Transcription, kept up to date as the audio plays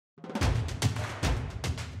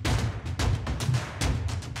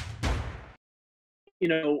you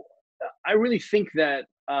know, I really think that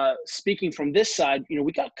speaking from this side,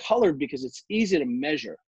 we got colored because it's easy to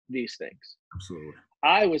measure these things. Absolutely.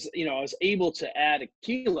 I was able to add a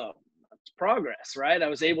kilo. That's progress, right? I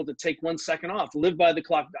was able to take 1 second off, live by the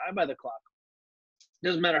clock, die by the clock.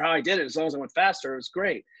 Doesn't matter how I did it, as long as I went faster, it was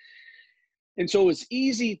great. And so it was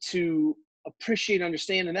easy to appreciate and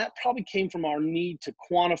understand, and that probably came from our need to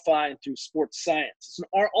quantify through sports science. It's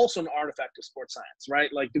also an artifact of sports science, right?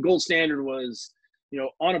 Like the gold standard was,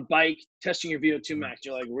 on a bike, testing your VO2 max.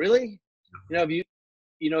 You're like, really?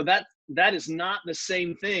 That is not the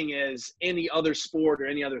same thing as any other sport or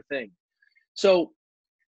any other thing. So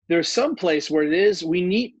there's some place where it is, we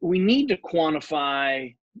need to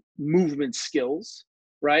quantify movement skills,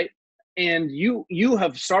 right? And you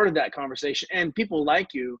have started that conversation, and people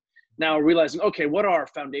like you now are realizing, okay, what are our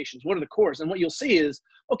foundations? What are the cores? And what you'll see is,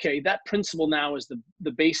 okay, that principle now is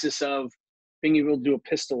the basis of being able to do a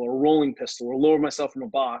pistol or a rolling pistol or lower myself from a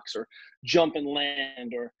box or jump and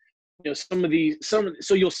land or, so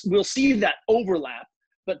we'll see that overlap.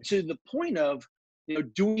 But to the point of,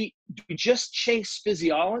 do we just chase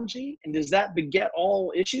physiology, and does that beget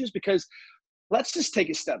all issues? Because let's just take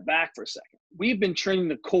a step back for a second. We've been training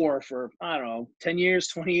the core for, I don't know, 10 years,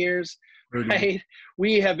 20 years, right?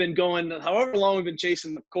 We have been going, however long we've been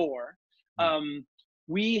chasing the core.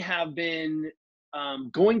 We have been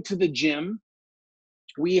going to the gym.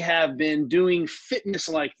 We have been doing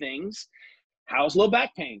fitness-like things. How's low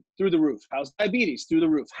back pain? Through the roof. How's diabetes? Through the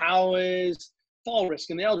roof. How is fall risk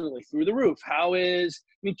in the elderly? Through the roof.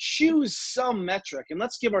 Choose some metric, and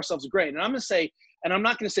let's give ourselves a grade. And I'm going to say, and I'm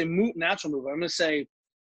not going to say natural movement. I'm going to say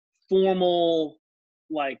formal,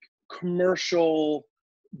 like commercial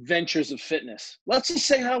ventures of fitness. Let's just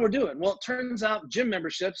say how we're doing. Well, it turns out gym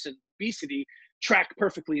memberships and obesity track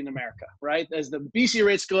perfectly in America, right? As the obesity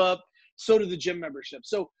rates go up, so do the gym memberships.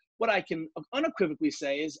 So what I can unequivocally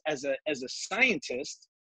say is, as a scientist,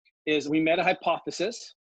 is we made a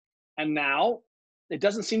hypothesis, and now it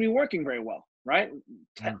doesn't seem to be working very well, right?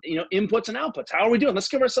 Inputs and outputs. How are we doing? Let's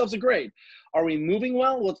give ourselves a grade. Are we moving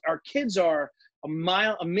well? Well, our kids are a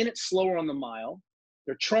minute slower on the mile.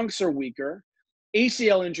 Their trunks are weaker.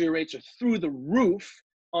 ACL injury rates are through the roof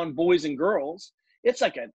on boys and girls. It's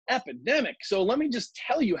like an epidemic. So let me just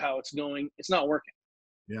tell you how it's going. It's not working.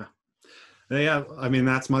 Yeah. Yeah. I mean,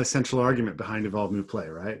 that's my central argument behind Evolve Move Play,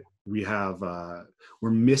 right? We're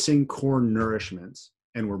missing core nourishments,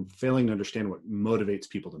 and we're failing to understand what motivates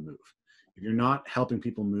people to move. If you're not helping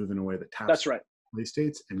people move in a way that taps that's right play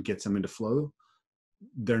states and gets them into flow,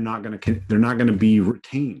 they're not going to be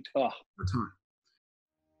retained over time.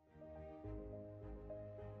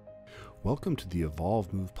 Welcome to the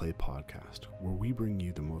Evolve Move Play podcast, where we bring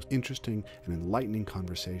you the most interesting and enlightening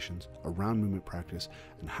conversations around movement practice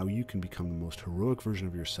and how you can become the most heroic version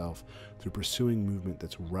of yourself through pursuing movement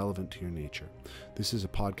that's relevant to your nature. This is a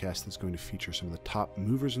podcast that's going to feature some of the top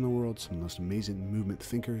movers in the world, some of the most amazing movement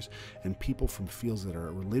thinkers, and people from fields that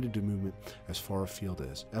are related to movement as far afield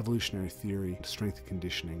as evolutionary theory, strength and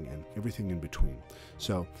conditioning, and everything in between.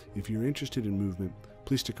 So if you're interested in movement,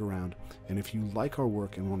 please stick around. And if you like our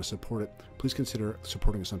work and want to support it, please consider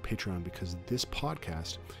supporting us on Patreon, because this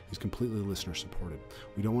podcast is completely listener supported.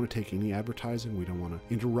 We don't want to take any advertising. We don't want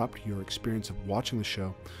to interrupt your experience of watching the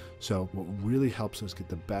show. So what really helps us get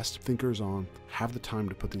the best thinkers on, have the time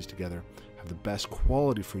to put these together, have the best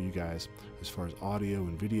quality for you guys as far as audio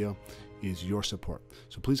and video, is your support.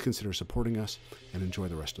 So please consider supporting us and enjoy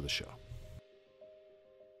the rest of the show.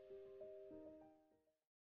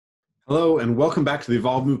 Hello, and welcome back to the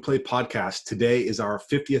Evolve Move Play podcast. Today is our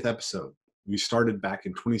 50th episode. We started back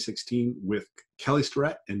in 2016 with Kelley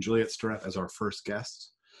Starret and Juliet Starret as our first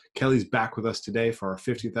guests. Kelley's back with us today for our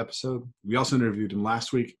 50th episode. We also interviewed him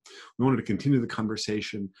last week. We wanted to continue the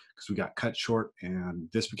conversation because we got cut short, and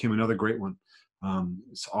this became another great one.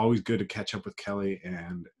 It's always good to catch up with Kelley,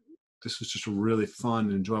 and this was just a really fun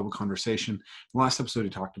and enjoyable conversation. In the last episode, he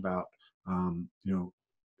talked about,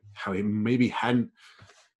 how he maybe hadn't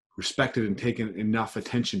respected and taken enough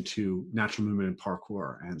attention to natural movement and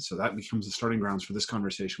parkour. And so that becomes the starting grounds for this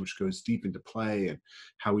conversation, which goes deep into play and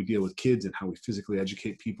how we deal with kids and how we physically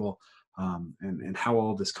educate people, and how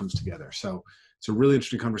all of this comes together. So it's a really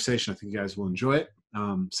interesting conversation. I think you guys will enjoy it.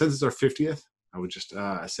 Since it's our 50th, I would just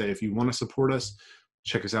say, if you want to support us,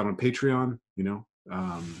 check us out on Patreon,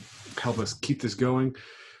 help us keep this going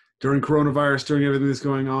during coronavirus, during everything that's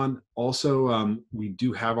going on. Also, we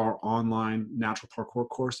do have our online natural parkour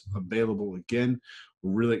course available again.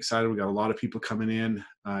 We're really excited. We got a lot of people coming in,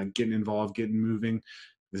 getting involved, getting moving.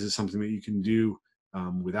 This is something that you can do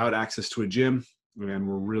without access to a gym. and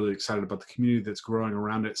we're really excited about the community that's growing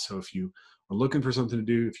around it. So if you are looking for something to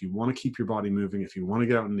do, if you want to keep your body moving, if you want to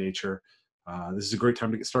get out in nature, this is a great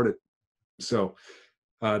time to get started. So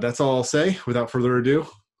that's all I'll say. Without further ado,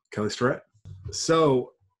 Kelley Starret.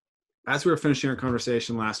 So as we were finishing our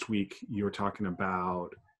conversation last week, you were talking about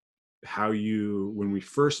how you, when we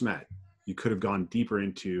first met, you could have gone deeper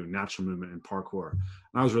into natural movement and parkour. And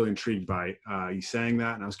I was really intrigued by you saying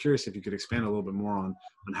that. And I was curious if you could expand a little bit more on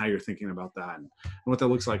how you're thinking about that and what that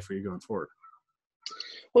looks like for you going forward.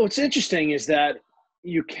 Well, what's interesting is that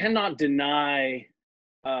you cannot deny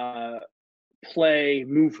play,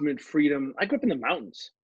 movement, freedom. I grew up in the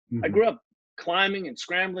mountains. I grew up climbing and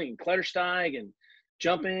scrambling and Klettersteig and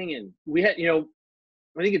jumping. And we had,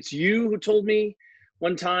 I think it's you who told me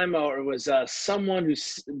one time, or it was someone who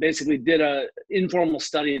basically did a informal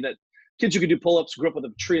study that kids who could do pull-ups grew up with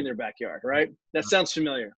a tree in their backyard, right? That sounds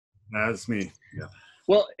familiar. That's me. Yeah.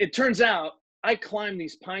 Well, it turns out I climbed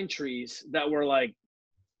these pine trees that were like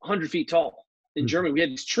 100 feet tall in Germany. We had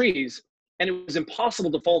these trees, and it was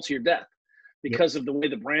impossible to fall to your death because of the way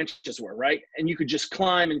the branches were, right? And you could just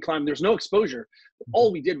climb and climb. There's no exposure.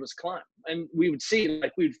 All we did was climb. And we would see,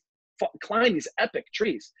 like, we'd climb these epic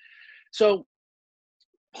trees. So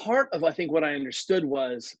part of, I think, what I understood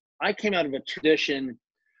was I came out of a tradition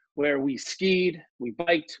where we skied, we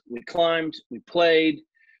biked, we climbed, we played,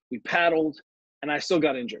 we paddled, and I still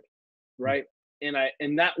got injured, right?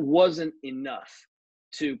 And that wasn't enough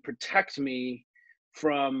to protect me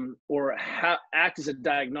from, or act as a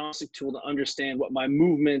diagnostic tool to understand what my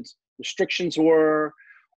movement restrictions were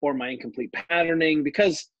or my incomplete patterning.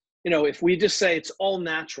 Because, if we just say it's all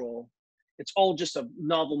natural, it's all just a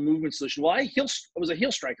novel movement solution. Well, I was a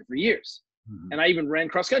heel striker for years. And I even ran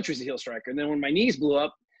cross country as a heel striker. And then when my knees blew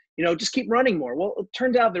up, just keep running more. Well, it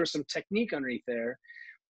turned out there was some technique underneath there.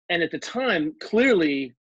 And at the time,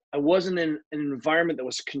 clearly, I wasn't in an environment that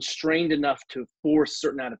was constrained enough to force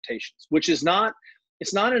certain adaptations, which is not,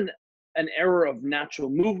 it's not an error of natural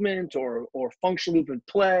movement or functional movement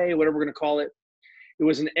play, whatever we're going to call it. It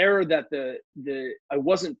was an error that I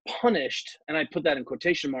wasn't punished, and I put that in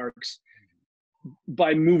quotation marks,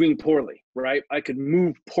 by moving poorly, right? I could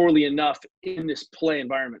move poorly enough in this play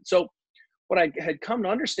environment. So what I had come to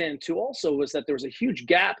understand too also was that there was a huge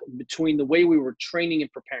gap between the way we were training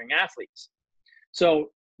and preparing athletes. So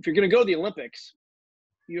if you're going to go to the Olympics,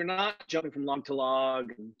 you're not jumping from log to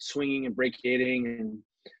log and swinging and brachiating and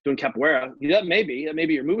doing capoeira. That may be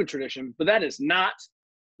your movement tradition, but that is not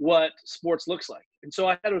what sports looks like. And so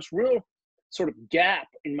I had this real sort of gap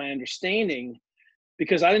in my understanding,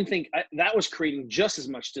 because I didn't think that was creating just as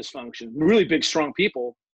much dysfunction. Really big, strong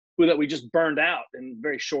people that we just burned out in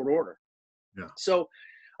very short order. Yeah. So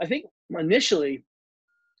I think initially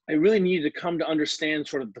I really needed to come to understand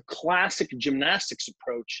sort of the classic gymnastics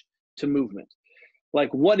approach to movement.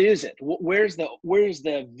 Like, what is it? Where's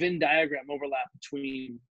the Venn diagram overlap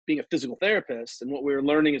between being a physical therapist and what we were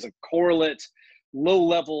learning as a correlate,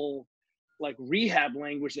 low-level, like rehab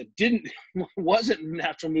language that wasn't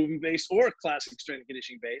natural movement based or classic strength and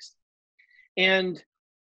conditioning based. And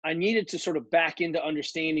I needed to sort of back into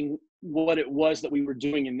understanding what it was that we were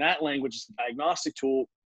doing in that language as a diagnostic tool.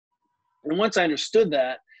 And once I understood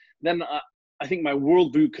that, then I think my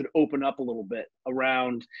worldview could open up a little bit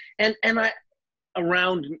around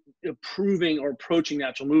improving or approaching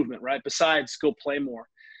natural movement, right? Besides go play more,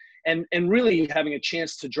 and really having a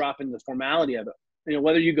chance to drop into the formality of it.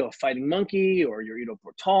 Whether you go Fighting Monkey or you're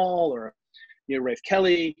Portal or Rafe,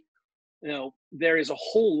 Kelley, there is a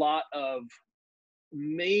whole lot of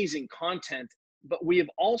amazing content. But we have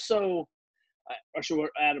also, or should we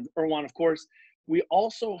add Erwan, of course, we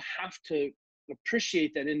also have to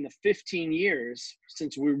appreciate that in the 15 years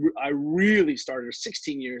since I really started, or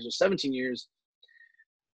 16 years or 17 years,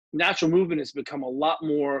 natural movement has become a lot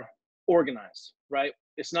more organized, right?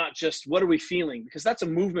 It's not just what are we feeling, because that's a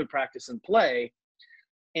movement practice and play.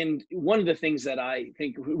 And one of the things that I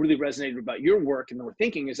think really resonated about your work and the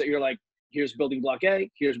thinking is that you're like, here's building block A,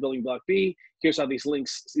 here's building block B, here's how these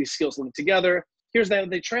skills link together, here's how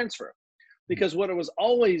they transfer. Because what it was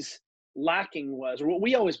always lacking was, or what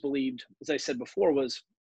we always believed, as I said before, was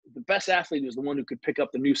the best athlete was the one who could pick up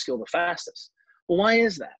the new skill the fastest. Well, why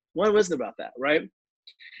is that? What was it about that, right?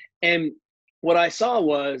 And what I saw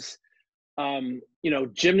was,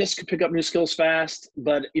 gymnasts could pick up new skills fast,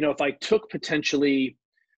 but, if I took potentially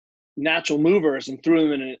natural movers and threw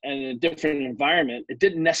them in a different environment, it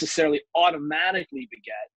didn't necessarily automatically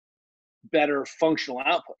beget better functional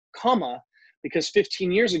output, because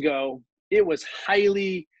 15 years ago, it was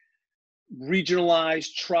highly regionalized,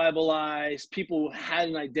 tribalized. People had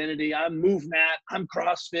an identity. I'm MoveMat, I'm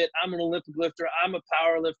CrossFit, I'm an Olympic lifter, I'm a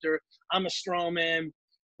power lifter, I'm a strongman.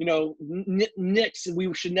 You know, nicks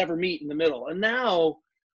we should never meet in the middle. And now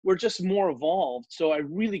we're just more evolved. So I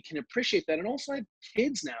really can appreciate that. And also I have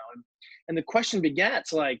kids now. And the question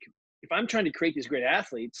begats, like, if I'm trying to create these great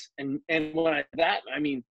athletes, and when I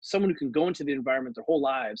mean someone who can go into the environment their whole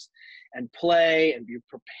lives and play and be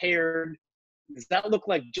prepared, does that look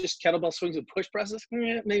like just kettlebell swings and push presses?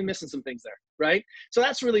 Maybe missing some things there, right? So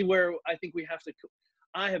that's really where I think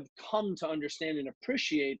I have come to understand and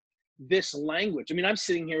appreciate this language. I mean, I'm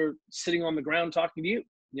sitting here, sitting on the ground talking to you,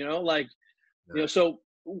 you know, like, you know, so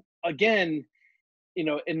again, you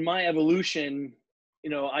know, in my evolution, you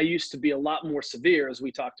know, I used to be a lot more severe, as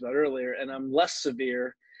we talked about earlier, and I'm less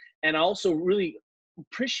severe. And I also really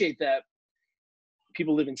appreciate that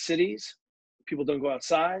people live in cities. People don't go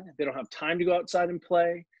outside. They don't have time to go outside and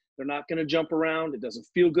play. They're not going to jump around. It doesn't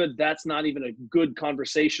feel good. That's not even a good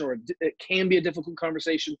conversation, or it can be a difficult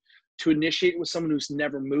conversation to initiate with someone who's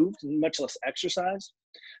never moved, much less exercised.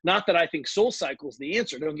 Not that I think SoulCycle is the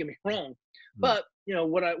answer, don't get me wrong. But, you know,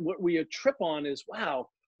 what we trip on is, wow,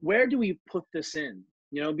 where do we put this in?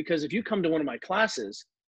 You know, because if you come to one of my classes,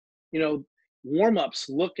 you know, warm-ups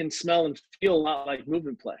look and smell and feel a lot like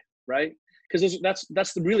movement play, right? Because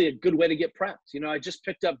that's really a good way to get prepped. You know, I just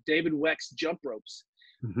picked up David Weck's jump ropes,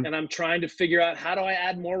 and I'm trying to figure out, how do I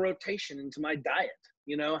add more rotation into my diet?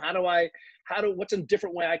 You know, what's a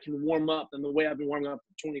different way I can warm up than the way I've been warming up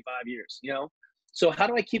for 25 years, you know? So how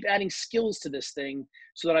do I keep adding skills to this thing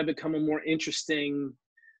so that I become a more interesting,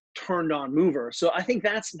 turned on mover? So I think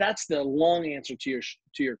that's the long answer to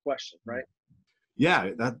your question, right? Yeah,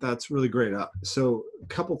 that's really great. So a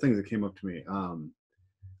couple things that came up to me.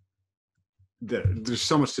 There's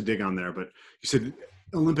so much to dig on there, but you said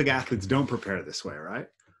Olympic athletes don't prepare this way, right?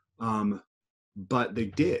 But they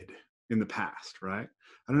did in the past, right?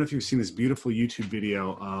 I don't know if you've seen this beautiful YouTube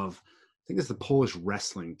video of, I think it's the Polish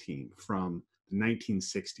wrestling team from the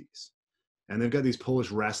 1960s. And they've got these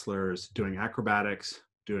Polish wrestlers doing acrobatics,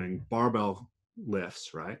 doing barbell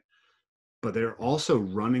lifts, right? But they're also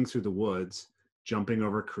running through the woods, jumping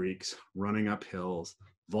over creeks, running up hills,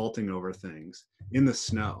 vaulting over things in the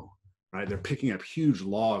snow, right? They're picking up huge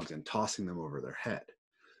logs and tossing them over their head.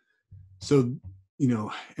 So, you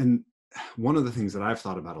know, and one of the things that I've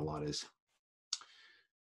thought about a lot is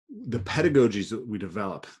the pedagogies that we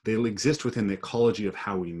develop, they'll exist within the ecology of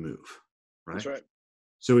how we move, right? That's right.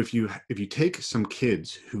 So if you take some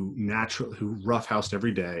kids who roughhoused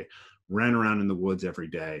every day, ran around in the woods every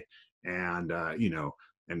day, and you know,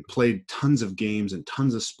 and played tons of games and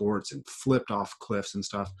tons of sports and flipped off cliffs and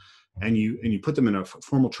stuff, and you put them in a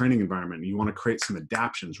formal training environment, and you want to create some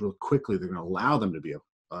adaptions real quickly, they're going to allow them to be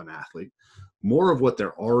an athlete. More of what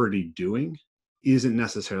they're already doing isn't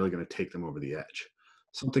necessarily going to take them over the edge.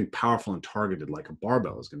 Something powerful and targeted like a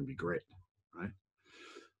barbell is going to be great, right?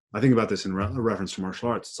 I think about this in reference to martial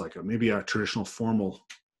arts. It's like maybe a traditional formal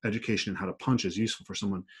education in how to punch is useful for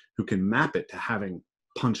someone who can map it to having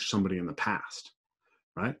punched somebody in the past,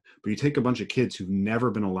 right? But you take a bunch of kids who've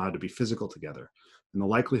never been allowed to be physical together, and the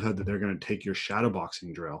likelihood that they're going to take your shadow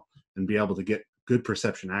boxing drill and be able to get good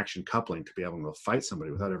perception action coupling to be able to fight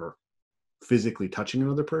somebody without ever physically touching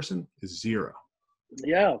another person is zero.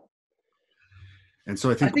 Yeah. And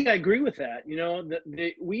so I think I agree with that. You know,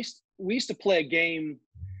 we used to play a game,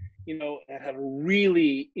 you know, that had a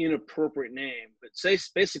really inappropriate name, but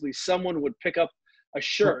basically someone would pick up a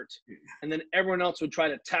shirt and then everyone else would try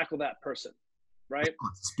to tackle that person, right?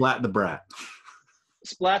 Splat the brat.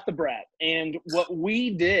 Splat the brat. And what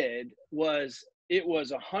we did was, it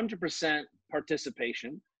was 100%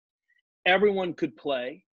 participation. Everyone could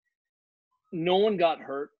play. No one got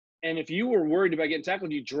hurt. And if you were worried about getting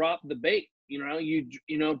tackled, you dropped the bait, you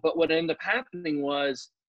know, but what ended up happening was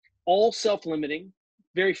all self-limiting.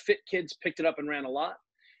 Very fit kids picked it up and ran a lot.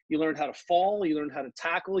 You learned how to fall, you learned how to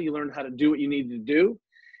tackle, you learned how to do what you needed to do.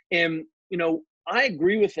 And, you know, I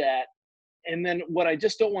agree with that. And then what I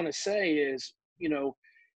just don't want to say is, you know,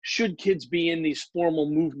 should kids be in these formal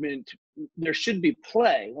movement? There should be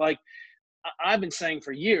play. Like I've been saying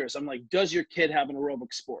for years, I'm like, does your kid have an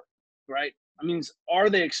aerobic sport, right? I mean, are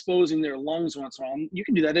they exposing their lungs once in a while? You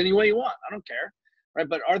can do that any way you want. I don't care, right?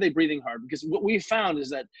 But are they breathing hard? Because what we found is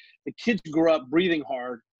that the kids who grow up breathing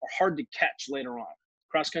hard are hard to catch later on.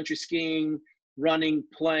 Cross-country skiing, running,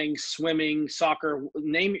 playing, swimming, soccer,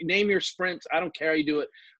 name your sprints. I don't care how you do it.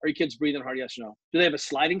 Are your kids breathing hard, yes or no? Do they have a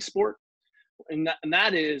sliding sport? And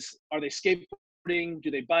that is, are they skateboarding?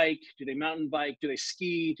 Do they bike? Do they mountain bike? Do they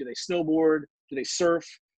ski? Do they snowboard? Do they surf?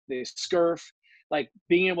 Do they scurf? Like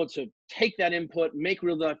being able to take that input, make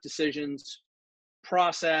real life decisions,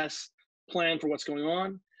 process, plan for what's going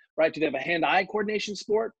on, right? Do they have a hand-eye coordination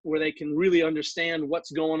sport where they can really understand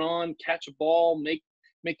what's going on, catch a ball, make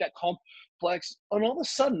that complex? And all of a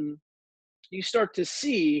sudden, you start to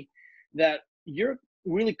see that you're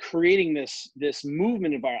really creating this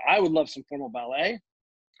movement environment. I would love some formal ballet,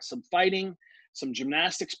 some fighting, some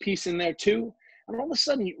gymnastics piece in there too. And all of a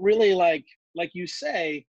sudden, you really like you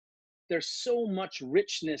say, there's so much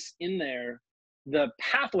richness in there. The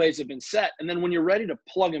pathways have been set. And then when you're ready to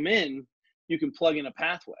plug them in, you can plug in a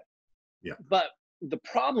pathway. Yeah. But the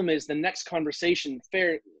problem is the next conversation,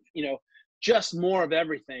 just more of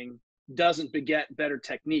everything doesn't beget better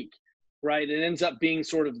technique, right? It ends up being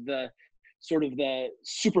sort of the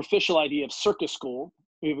superficial idea of circus school.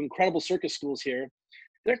 We have incredible circus schools here.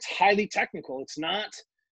 That's highly technical. It's not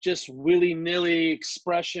just willy-nilly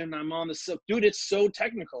expression. I'm on the silk. Dude, it's so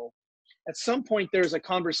technical. At some point, there's a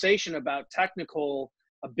conversation about technical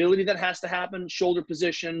ability that has to happen, shoulder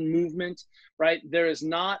position, movement, right? There is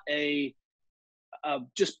not a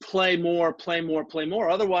just play more.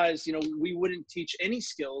 Otherwise, we wouldn't teach any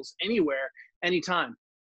skills anywhere, anytime.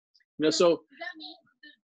 So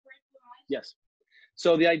yes.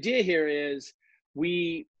 So the idea here is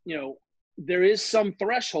there is some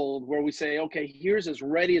threshold where we say, okay, here's as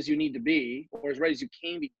ready as you need to be, or as ready as you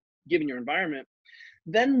can be given your environment.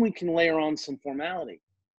 Then we can layer on some formality.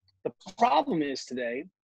 The problem is today,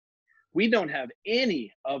 we don't have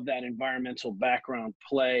any of that environmental background,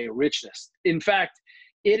 play, richness. In fact,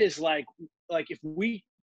 it is like if we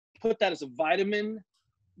put that as a vitamin,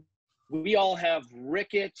 we all have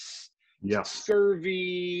rickets,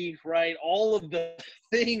 scurvy, right? All of the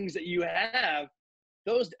things that you have,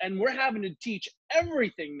 and we're having to teach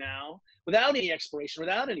everything now without any exploration,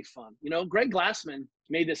 without any fun. Greg Glassman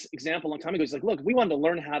made this example a long time ago. He's like, look, if we wanted to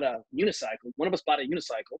learn how to unicycle, one of us bought a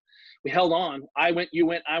unicycle. We held on. I went, you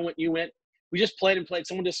went, I went, you went. We just played and played.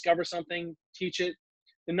 Someone discover something, teach it.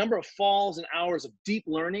 The number of falls and hours of deep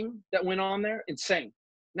learning that went on there, insane.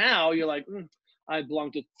 Now you're like, I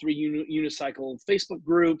belong to 3 unicycle Facebook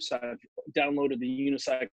groups. I've downloaded the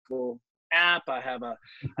unicycle app. I have a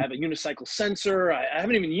unicycle sensor. I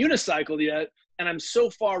haven't even unicycled yet, and I'm so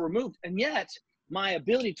far removed. And yet my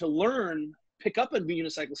ability to learn, pick up a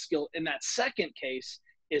unicycle skill in that second case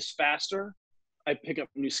is faster. I pick up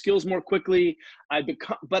new skills more quickly.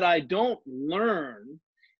 But I don't learn,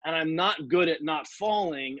 and I'm not good at not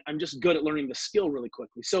falling. I'm just good at learning the skill really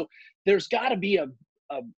quickly. So there's got to be a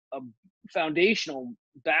foundational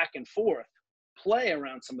back and forth play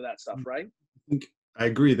around some of that stuff, right? I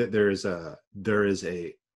agree that there is a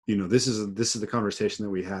this is the conversation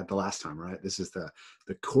that we had the last time, right? This is the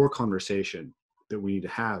core conversation that we need to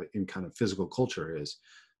have in kind of physical culture. Is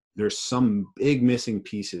there's some big missing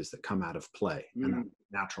pieces that come out of play and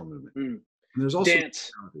natural movement. And there's also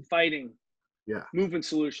dance, fighting, movement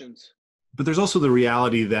solutions. But there's also the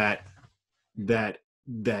reality that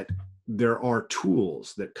there are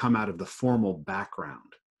tools that come out of the formal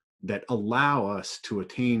background that allow us to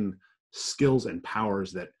attain skills and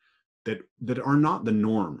powers that are not the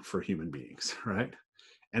norm for human beings, right?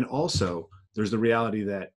 And also there's the reality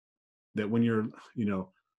that when you're,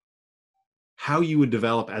 how you would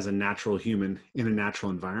develop as a natural human in a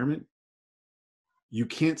natural environment, you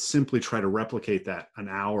can't simply try to replicate that an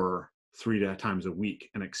hour 3 times a week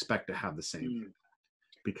and expect to have the same.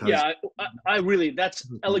 Because I really, that's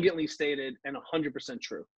elegantly stated and 100%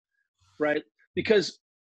 true, right? Because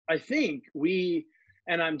I think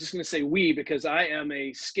and I'm just going to say we, because I am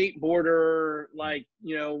a skateboarder,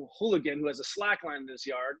 hooligan who has a slack line in his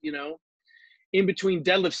yard, in between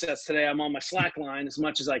deadlift sets today, I'm on my slack line as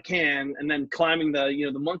much as I can, and then climbing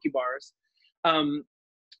the monkey bars. I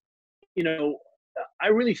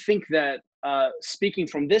really think that speaking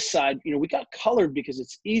from this side, we got colored because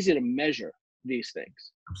it's easy to measure these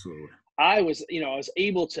things. Absolutely. I was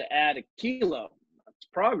able to add a kilo.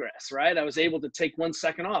 Progress, right? I was able to take 1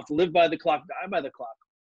 second off, live by the clock, die by the clock.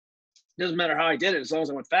 Doesn't matter how I did it, as long as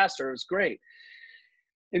I went faster, it was great.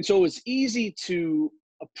 And so it was easy to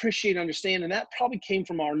appreciate, understand, and that probably came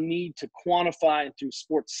from our need to quantify through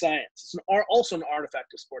sports science. It's also an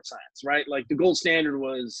artifact of sports science, right? Like the gold standard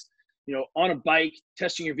was, on a bike,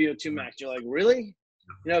 testing your VO2 max. You're like, really?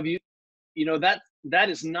 That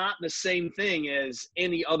is not the same thing as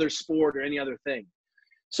any other sport or any other thing.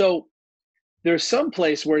 So there's some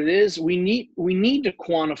place where it is, we need to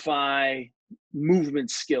quantify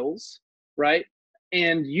movement skills, right?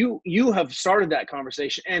 And you have started that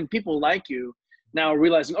conversation, and people like you now are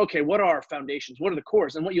realizing, okay, what are our foundations? What are the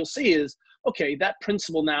cores? And what you'll see is, okay, that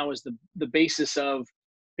principle now is the basis of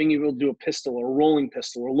being able to do a pistol or a rolling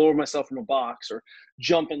pistol or lower myself from a box or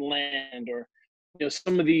jump and land, or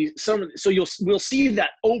so we'll see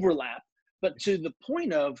that overlap. But to the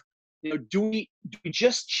point of, do we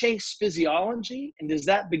just chase physiology, and does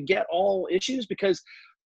that beget all issues? Because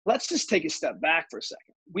let's just take a step back for a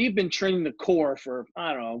second. We've been training the core for,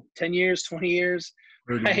 I don't know, 10 years, 20 years,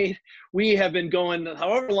 right? We have been going,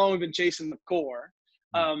 however long we've been chasing the core.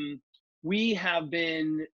 We have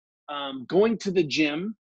been going to the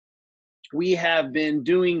gym. We have been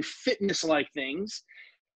doing fitness-like things.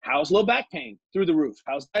 How's low back pain? Through the roof.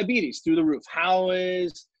 How's diabetes? Through the roof. How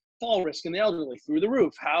is fall risk in the elderly? Through the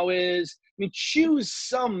roof. Choose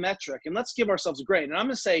some metric and let's give ourselves a grade. And I'm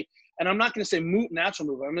going to say, and I'm not going to say natural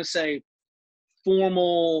movement. I'm going to say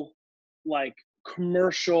formal, like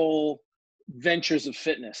commercial ventures of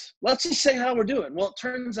fitness. Let's just say how we're doing. Well, it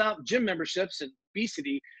turns out gym memberships and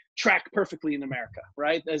obesity track perfectly in America,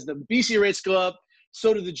 right? As the obesity rates go up,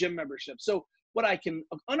 so do the gym memberships. So what I can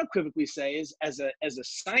unequivocally say is, as a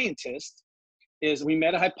scientist, is we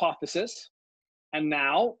made a hypothesis, and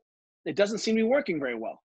now it doesn't seem to be working very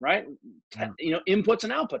well, right? Inputs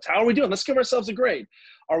and outputs. How are we doing? Let's give ourselves a grade.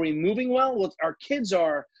 Are we moving well? Well, our kids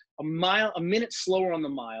are a minute slower on the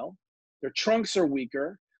mile. Their trunks are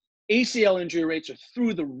weaker. ACL injury rates are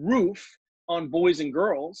through the roof on boys and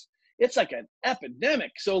girls. It's like an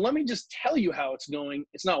epidemic. So let me just tell you how it's going.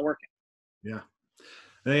 It's not working. Yeah.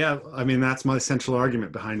 Yeah. I mean, that's my central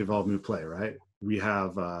argument behind Evolve Move Play, right?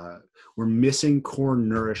 We're missing core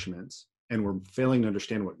nourishments, and we're failing to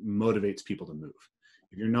understand what motivates people to move.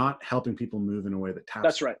 If you're not helping people move in a way that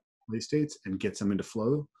taps play states and gets them into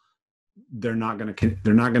flow, they're not going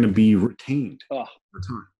to be retained over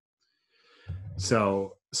time.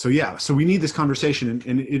 So we need this conversation,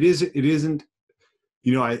 and it isn't,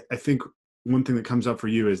 I think one thing that comes up for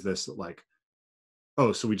you is this, like,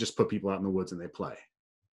 oh, so we just put people out in the woods and they play.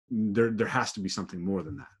 There has to be something more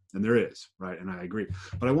than that. And there is, right? And I agree.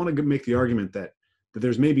 But I want to make the argument that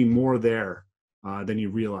there's maybe more there than you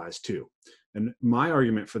realize too. And my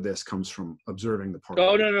argument for this comes from observing the park.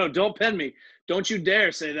 Oh, no, don't pen me. Don't you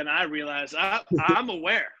dare say that I realize. I'm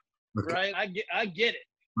aware, okay. Right? I get it,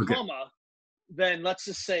 okay. Then let's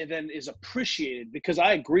just say then is appreciated, because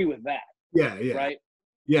I agree with that. Yeah. Right?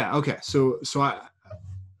 Yeah, okay. So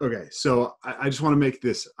I just want to make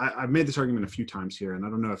this, I've made this argument a few times here, and I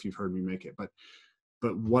don't know if you've heard me make it, but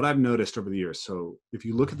what I've noticed over the years, so if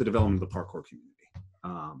you look at the development of the parkour community,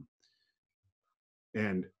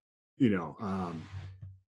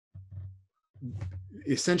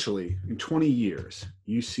 essentially in 20 years,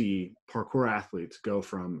 you see parkour athletes go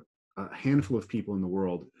from a handful of people in the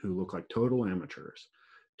world who look like total amateurs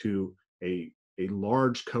to a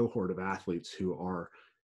large cohort of athletes who are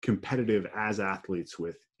competitive as athletes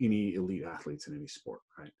with any elite athletes in any sport,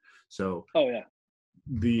 right? So,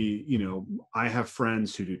 I have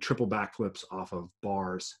friends who do triple backflips off of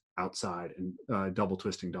bars outside and double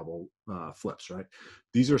twisting, double flips, right?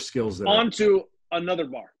 These are skills that onto another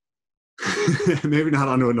bar. Maybe not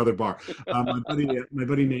onto another bar. My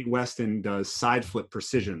buddy Nate Weston does side flip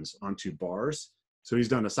precisions onto bars. So he's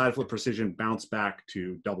done a side flip precision, bounce back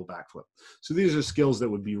to double backflip. So these are skills that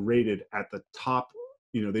would be rated at the top.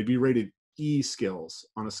 They'd be rated E skills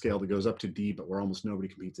on a scale that goes up to D, but where almost nobody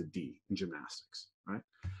competes at D in gymnastics, right?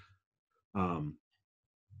 And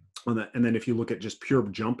then if you look at just pure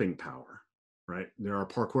jumping power, right? There are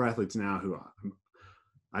parkour athletes now who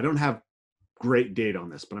I don't have great data on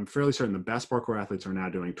this, but I'm fairly certain the best parkour athletes are now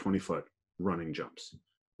doing 20-foot running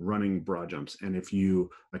broad jumps. And if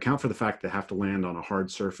you account for the fact they have to land on a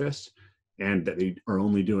hard surface and that they are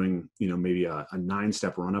only doing, maybe a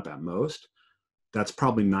 9-step run up at most, that's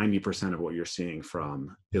probably 90% of what you're seeing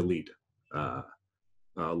from elite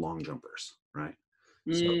long jumpers, right?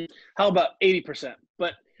 So, how about 80%?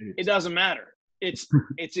 But 80%. It doesn't matter. It's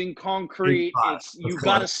in concrete.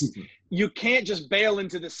 You can't just bail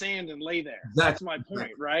into the sand and lay there. Exactly. That's my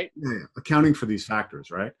point, right? Yeah. Accounting for these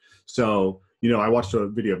factors, right? So, I watched a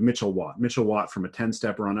video of Mitchell Watt. Mitchell Watt from a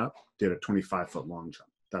 10-step run up did a 25-foot long jump.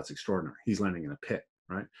 That's extraordinary. He's landing in a pit,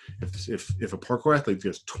 right? If a parkour athlete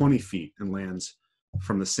goes 20 feet and lands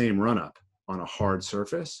from the same run up on a hard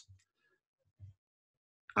surface,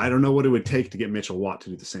 I don't know what it would take to get Mitchell Watt to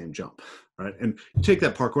do the same jump, right? And you take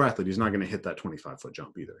that parkour athlete, he's not going to hit that 25-foot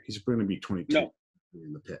jump either. He's going to be 22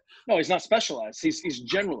 in the pit. No, he's not specialized. He's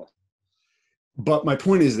generalist. But my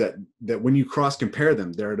point is that when you cross compare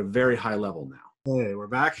them, they're at a very high level now. Hey, we're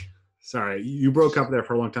back. Sorry, you broke up there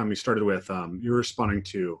for a long time. You started with you were responding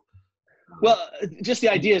to. Well, just the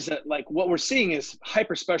idea is that, like, what we're seeing is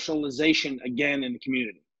hyper specialization again in the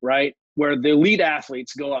community, right? Where the elite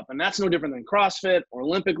athletes go up, and that's no different than CrossFit or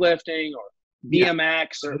Olympic lifting or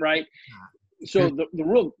BMX, or right. So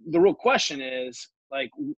the real question is,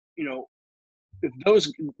 like, you know, if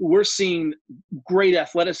those, we're seeing great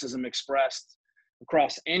athleticism expressed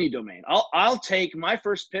across any domain. I'll take, my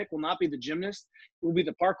first pick will not be the gymnast, it will be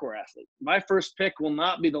the parkour athlete. My first pick will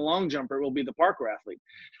not be the long jumper, it will be the parkour athlete.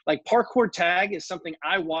 Like, parkour tag is something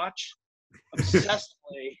I watch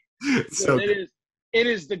obsessively. So it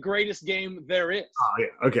is the greatest game there is. Oh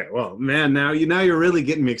yeah. Okay. Well, man, now you're really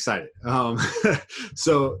getting me excited.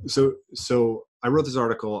 So I wrote this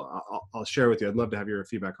article. I'll share with you. I'd love to have your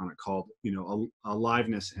feedback on it, called,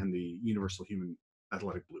 Aliveness and the Universal Human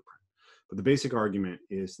Athletic Blueprint. But the basic argument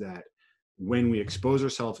is that when we expose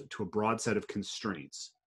ourselves to a broad set of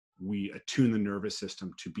constraints, we attune the nervous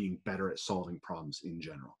system to being better at solving problems in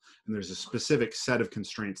general. And there's a specific set of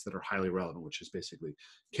constraints that are highly relevant, which is basically,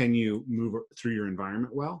 can you move through your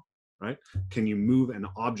environment well, right? Can you move an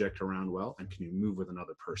object around well? And can you move with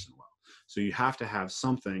another person well? So you have to have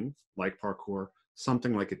something like parkour,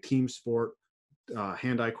 something like a team sport,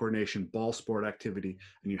 hand-eye coordination, ball sport activity,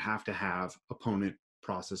 and you have to have opponent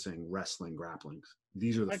processing, wrestling, grappling.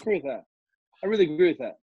 These are the I agree with that. I really agree with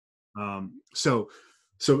that.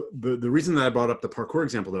 So the reason that I brought up the parkour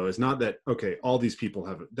example, though, is not that, okay, all these people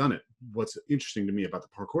have done it. What's interesting to me about the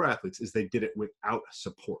parkour athletes is they did it without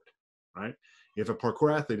support, right? If a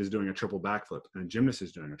parkour athlete is doing a triple backflip and a gymnast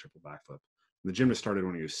is doing a triple backflip, the gymnast started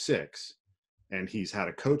when he was 6, and he's had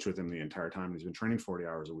a coach with him the entire time, and he's been training 40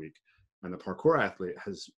 hours a week, and the parkour athlete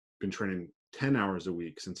has been training 10 hours a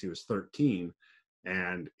week since he was 13,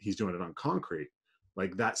 and he's doing it on concrete.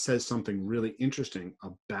 Like, that says something really interesting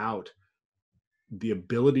about the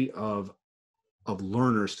ability of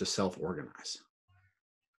learners to self-organize,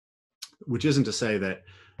 which isn't to say that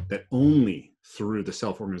only through the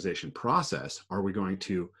self-organization process are we going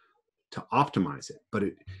to optimize it, but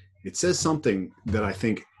it says something that I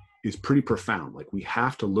think is pretty profound. Like, we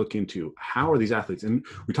have to look into, how are these athletes, and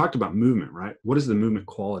we talked about movement, right? What does the movement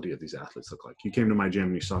quality of these athletes look like? You came to my gym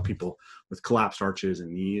and you saw people with collapsed arches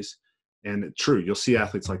and knees, and true, you'll see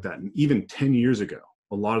athletes like that. And even 10 years ago,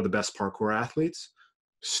 a lot of the best parkour athletes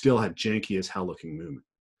still had janky as hell looking movement.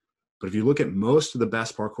 But if you look at most of the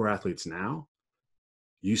best parkour athletes now,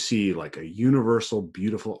 you see like a universal,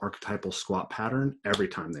 beautiful archetypal squat pattern every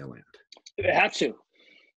time they land. It has to.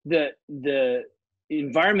 The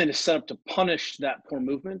environment is set up to punish that poor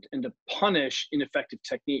movement and to punish ineffective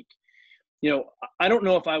technique. I don't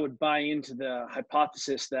know if I would buy into the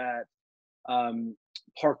hypothesis that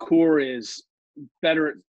parkour is better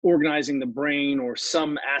at organizing the brain or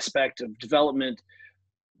some aspect of development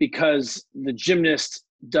because the gymnast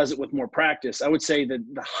does it with more practice. I would say that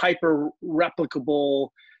the hyper replicable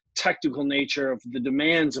technical nature of the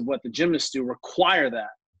demands of what the gymnasts do require that.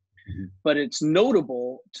 Mm-hmm. But it's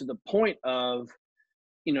notable to the point of,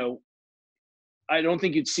 I don't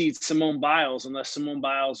think you'd see Simone Biles unless Simone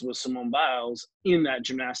Biles was Simone Biles in that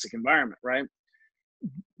gymnastic environment, right?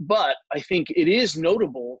 But I think it is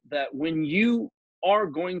notable that when you are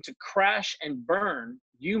going to crash and burn,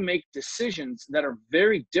 you make decisions that are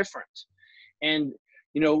very different. And,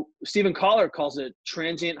 Stephen Collar calls it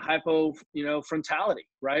transient frontality,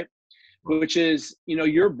 right? Which is,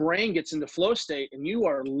 your brain gets into flow state and you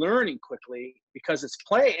are learning quickly because it's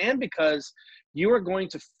play and because you are going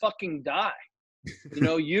to fucking die.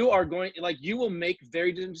 You are going, you will make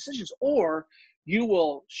very different decisions, or you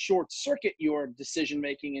will short circuit your decision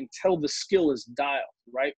making until the skill is dialed,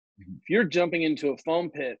 right? Mm-hmm. If you're jumping into a foam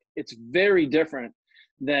pit, it's very different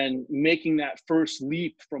than making that first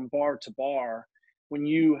leap from bar to bar when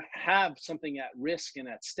you have something at risk and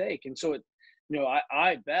at stake. And so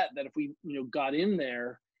I bet that if we, got in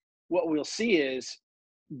there, what we'll see is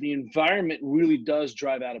the environment really does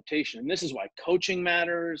drive adaptation. And this is why coaching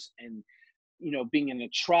matters, and, being in a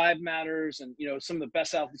tribe matters, and, some of the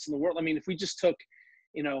best athletes in the world. I mean, if we just took,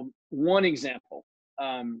 one example,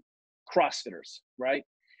 CrossFitters, right?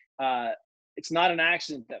 It's not an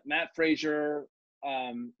accident that Matt Frazier,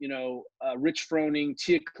 Rich Froning,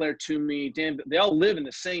 Tia Claire Toomey, Dan, they all live in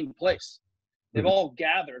the same place. They've all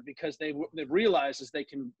gathered because they've realized as they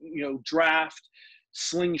can, draft,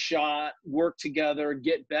 slingshot, work together,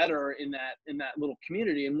 get better in that little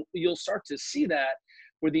community. And you'll start to see that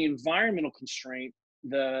where the environmental constraint,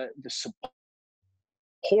 the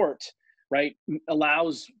support, right,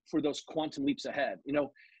 allows for those quantum leaps ahead.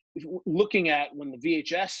 Looking at when the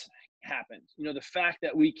VHS happened, the fact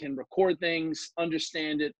that we can record things,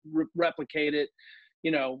 understand it, replicate it,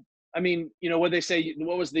 what they say,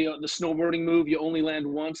 what was the snowboarding move? You only land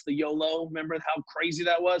once, the YOLO. Remember how crazy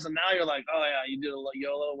that was? And now you're like, oh yeah, you did a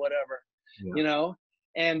YOLO, whatever, yeah.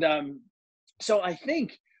 And so I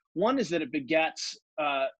think one is that it begets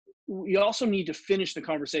we also need to finish the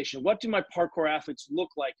conversation. What do my parkour athletes look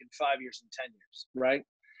like in 5 years and 10 years, right?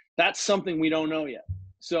 That's something we don't know yet.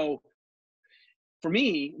 So for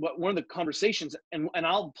me, one of the conversations, and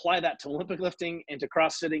I'll apply that to Olympic lifting and to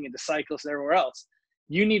CrossFitting and to cyclists and everywhere else,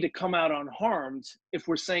 you need to come out unharmed if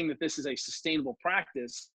we're saying that this is a sustainable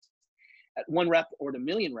practice at 1 rep or to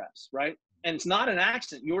 1,000,000 reps, right? And it's not an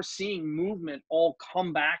accident. You're seeing movement all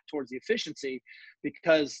come back towards the efficiency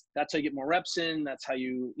because that's how you get more reps in. That's how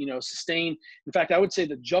you sustain. In fact, I would say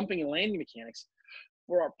the jumping and landing mechanics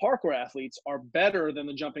for our parkour athletes are better than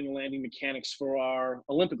the jumping and landing mechanics for our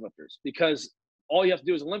Olympic lifters, because all you have to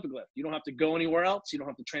do is Olympic lift. You don't have to go anywhere else. You don't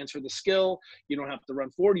have to transfer the skill. You don't have to run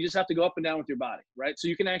forward. You just have to go up and down with your body, right? So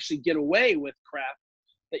you can actually get away with crap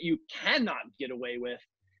that you cannot get away with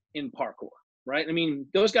in parkour, right? I mean,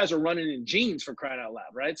 those guys are running in jeans, for crying out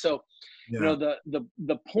loud, right? So,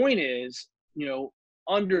 the point is,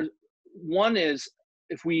 one is,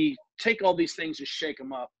 if we take all these things, just shake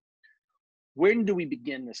them up, when do we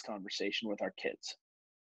begin this conversation with our kids?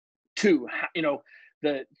 Two,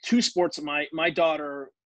 the 2 sports, my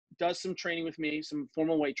daughter does some training with me, some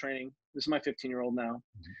formal weight training. This is my 15-year-old now.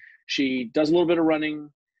 Mm-hmm. She does a little bit of running.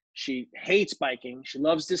 She hates biking. She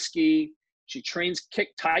loves to ski. She trains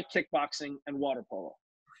Thai kickboxing and water polo.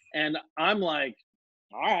 And I'm like,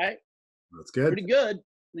 all right, that's good. Pretty good.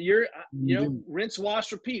 You're, rinse,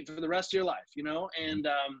 wash, repeat for the rest of your life, and,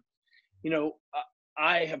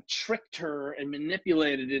 I have tricked her and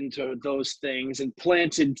manipulated into those things and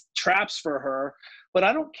planted traps for her, but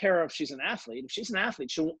I don't care if she's an athlete. If she's an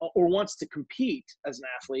athlete or wants to compete as an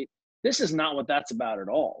athlete, this is not what that's about at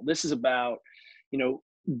all. This is about,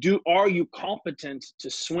 are you competent to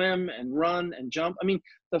swim and run and jump? I mean,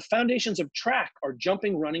 the foundations of track are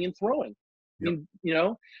jumping, running, and throwing. Yep. I mean,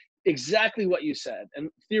 exactly what you said.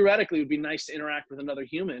 And theoretically, it would be nice to interact with another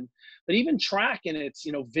human. But even track, and it's,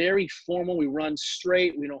 very formal. We run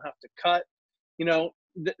straight. We don't have to cut.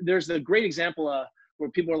 There's the great example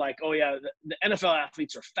where people are like, oh, yeah, the NFL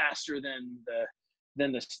athletes are faster than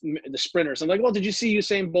the sprinters. I'm like, well, did you see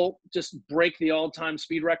Usain Bolt just break the all-time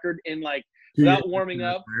speed record in without warming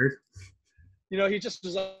up? He just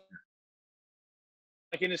was like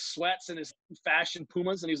in his sweats and his fashion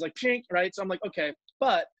Pumas, and he's like, pink, right? So I'm like, okay,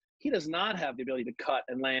 but he does not have the ability to cut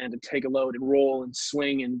and land and take a load and roll and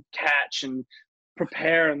swing and catch and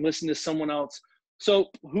prepare and listen to someone else.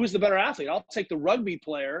 So who's the better athlete? I'll take the rugby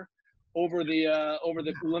player over the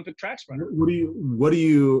Olympic track sprinter. What do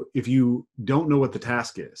you, if you don't know what the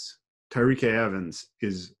task is, Tyreek Evans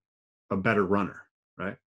is a better runner,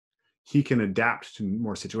 right? He can adapt to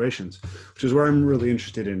more situations, which is where I'm really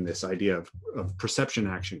interested in this idea of perception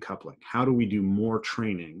action coupling. How do we do more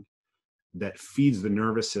training that feeds the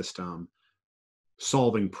nervous system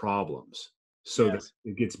solving problems so that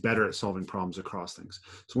it gets better at solving problems across things?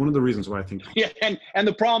 So one of the reasons why I think and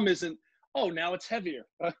the problem isn't, oh, now it's heavier.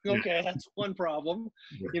 Okay, that's one problem.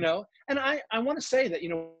 And I want to say that,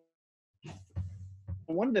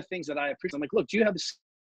 one of the things that I appreciate, I'm like, look, do you have the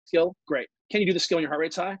skill? Great. Can you do the skill when your heart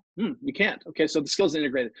rate's high? You can't. Okay, so the skill's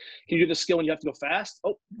integrated. Can you do the skill when you have to go fast?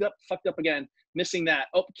 Oh, fucked up again. Missing that.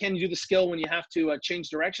 Oh, can you do the skill when you have to change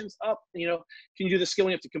directions? Can you do the skill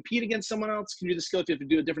when you have to compete against someone else? Can you do the skill if you have to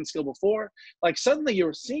do a different skill before? Like, suddenly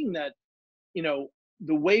you're seeing that,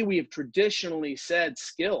 the way we have traditionally said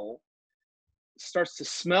skill starts to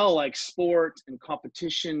smell like sport and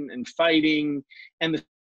competition and fighting, and the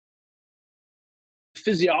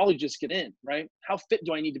physiologists get in, right? How fit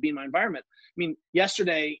do I need to be in my environment? I mean,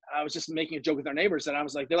 yesterday I was just making a joke with our neighbors, and I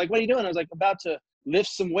was like, they're like, what are you doing? I was like, about to lift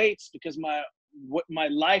some weights because my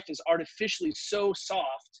life is artificially so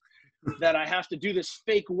soft that I have to do this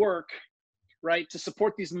fake work, right, to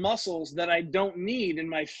support these muscles that I don't need in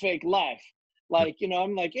my fake life. Like,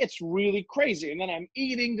 I'm like, it's really crazy. And then I'm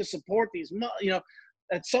eating to support these,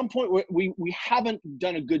 at some point we haven't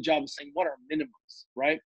done a good job of saying what are minimums,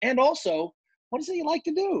 right? And also, what is it you like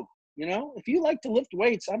to do? If you like to lift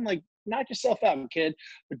weights, I'm like, knock yourself out, kid.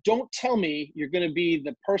 But don't tell me you're going to be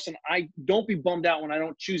the person. Don't be bummed out when I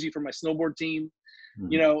don't choose you for my snowboard team,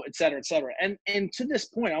 et cetera, et cetera. And to this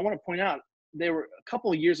point, I want to point out, they were a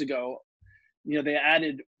couple of years ago, they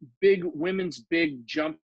added women's big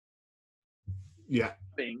jump. Yeah.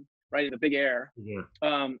 Right, the big air. Yeah.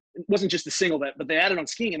 It wasn't just the single but they added on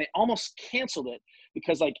skiing, and they almost canceled it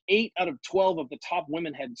because 8 out of 12 of the top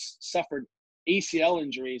women had suffered ACL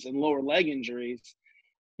injuries and lower leg injuries,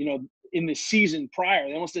 in the season prior.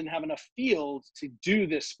 They almost didn't have enough field to do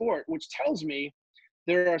this sport, which tells me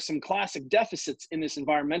there are some classic deficits in this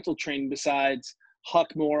environmental training besides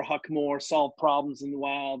huck more, solve problems in the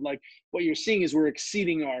wild. Like, what you're seeing is we're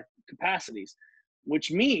exceeding our capacities.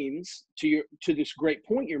 which means to this great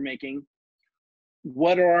point you're making,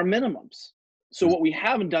 what are our minimums? So what we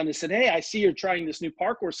haven't done is said, hey, I see you're trying this new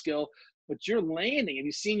parkour skill, but you're landing. Have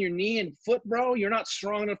you seen your knee and foot, bro? You're not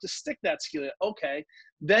strong enough to stick that skill. Okay,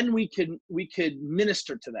 then we could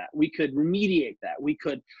minister to that. We could remediate that. We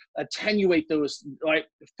could attenuate those. Like,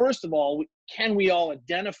 first of all, can we all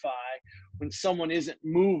identify when someone isn't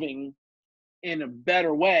moving in a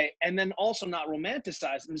better way, and then also not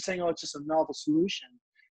romanticize and saying, oh, it's just a novel solution.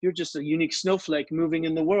 You're just a unique snowflake moving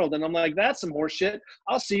in the world. And I'm like, that's some horse shit.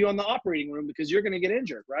 I'll see you in the operating room because you're going to get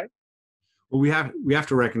injured, right? Well, we have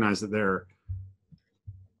to recognize that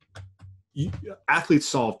athletes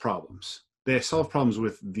solve problems. They solve problems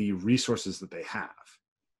with the resources that they have.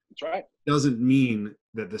 That's right. Doesn't mean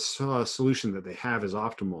that the solution that they have is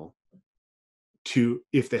optimal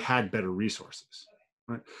if they had better resources.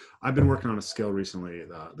 Right? I've been working on a skill recently,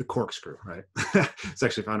 the corkscrew. Right? It's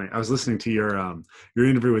actually funny. I was listening to your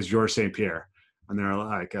interview with Georges St. Pierre, and they're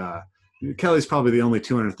like, Kelley's probably the only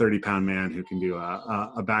 230-pound man who can do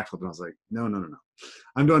a backflip. And I was like, no.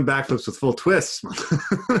 I'm doing backflips with full twists.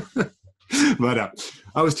 But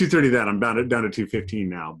I was 230 then. I'm down to 215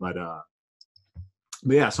 now. But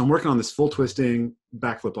yeah, so I'm working on this full twisting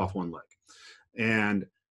backflip off one leg. And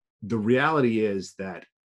the reality is that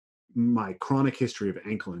my chronic history of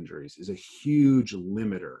ankle injuries is a huge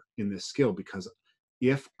limiter in this skill, because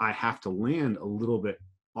if I have to land a little bit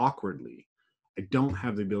awkwardly, I don't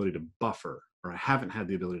have the ability to buffer, or I haven't had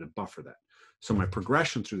the ability to buffer that. So my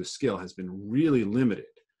progression through the skill has been really limited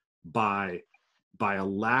by a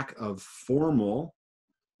lack of formal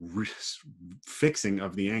fixing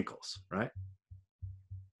of the ankles, right?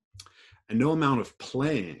 And no amount of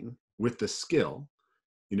playing with the skill,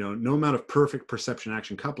 no amount of perfect perception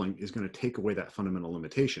action coupling is going to take away that fundamental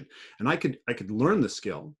limitation. And I could learn the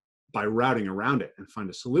skill by routing around it and find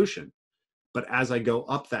a solution. But as I go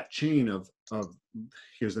up that chain of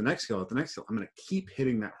here's the next skill, I'm going to keep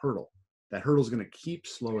hitting that hurdle. That hurdle is going to keep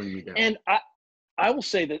slowing me down. And I will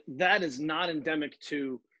say that is not endemic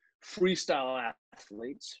to freestyle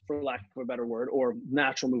athletes, for lack of a better word, or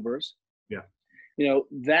natural movers. Yeah.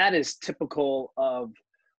 That is typical of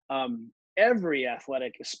every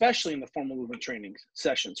athletic, especially in the formal movement training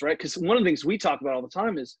sessions, right? Because one of the things we talk about all the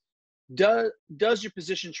time is, does your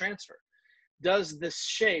position transfer? Does this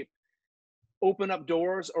shape open up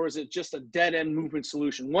doors, or is it just a dead end movement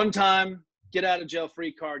solution? One time, get out of jail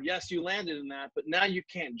free card. Yes, you landed in that, but now you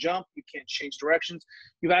can't jump, you can't change directions.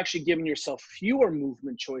 You've actually given yourself fewer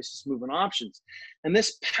movement choices, movement options. And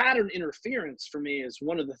this pattern interference for me is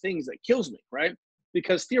one of the things that kills me, right?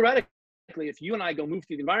 Because theoretically, if you and I go move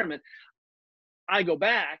through the environment, I go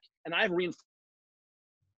back and I've reinforced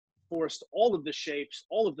all of the shapes,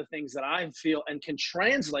 all of the things that I feel, and can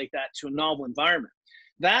translate that to a novel environment.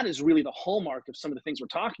 That is really the hallmark of some of the things we're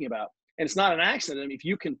talking about. And it's not an accident. I mean, if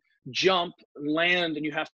you can jump, land, and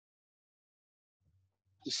you have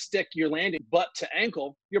to stick your landing butt to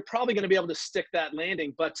ankle, you're probably going to be able to stick that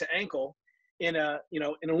landing butt to ankle in an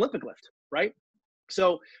Olympic lift, right?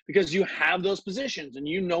 So, because you have those positions and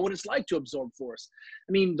you know what it's like to absorb force.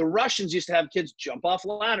 I mean, the Russians used to have kids jump off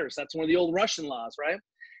ladders. That's one of the old Russian laws, right?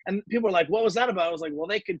 And people are like, what was that about? I was like, well,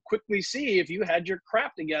 they could quickly see if you had your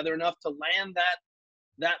crap together enough to land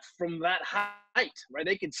that from that height, right?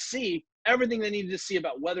 They could see everything they needed to see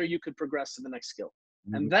about whether you could progress to the next skill.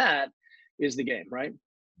 Mm-hmm. And that is the game, right?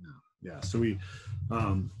 Yeah. So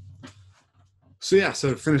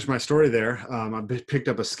to finish my story there, I picked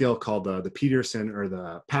up a skill called the Peterson, or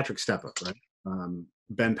the Patrick step up, right?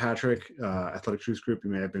 Ben Patrick, Athletic Truths Group, you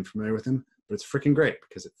may have been familiar with him, but it's freaking great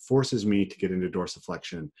because it forces me to get into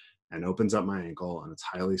dorsiflexion and opens up my ankle, and it's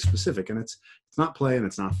highly specific, and it's not play and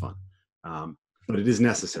it's not fun. But it is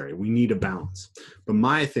necessary. We need a balance. But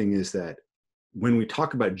my thing is that when we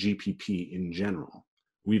talk about GPP in general,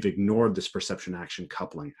 we've ignored this perception action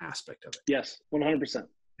coupling aspect of it. Yes, 100%.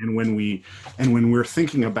 And when we're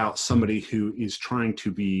thinking about somebody who is trying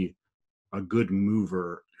to be a good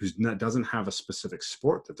mover, doesn't have a specific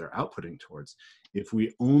sport that they're outputting towards, if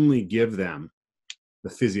we only give them the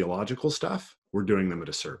physiological stuff, we're doing them a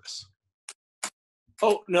disservice.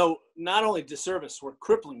 Oh, no, not only disservice, we're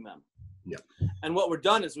crippling them. Yeah. And what we're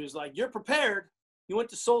done is we was like, you're prepared. You went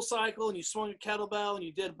to Soul Cycle and you swung a kettlebell and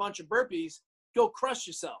you did a bunch of burpees. Go crush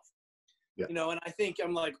yourself. Yeah. And I think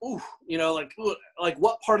I'm like, ooh, like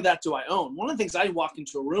what part of that do I own? One of the things I walk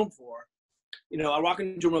into a room for, I walk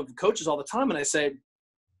into a room with coaches all the time and I say,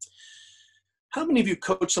 how many of you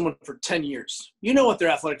coach someone for 10 years? You know what their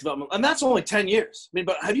athletic development, and that's only 10 years. I mean,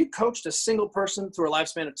 but have you coached a single person through a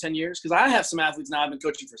lifespan of 10 years? Because I have some athletes now I've been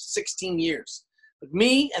coaching for 16 years. Like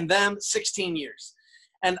me and them, 16 years.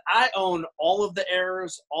 And I own all of the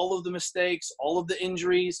errors, all of the mistakes, all of the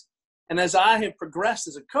injuries. And as I have progressed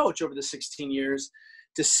as a coach over the 16 years,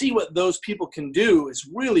 to see what those people can do is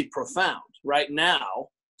really profound right now.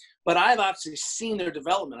 But I've actually seen their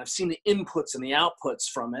development. I've seen the inputs and the outputs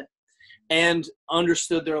from it, and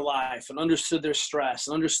understood their life and understood their stress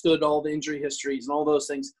and understood all the injury histories and all those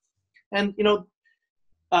things. And,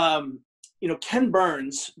 Ken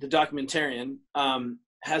Burns, the documentarian,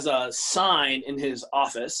 has a sign in his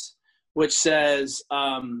office which says,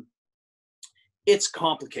 it's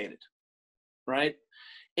complicated, right?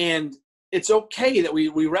 And it's okay that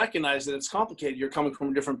we recognize that it's complicated. You're coming from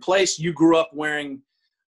a different place. You grew up wearing,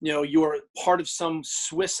 you're part of some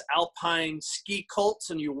Swiss alpine ski cult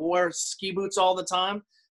and you wore ski boots all the time.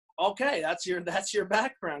 Okay, that's your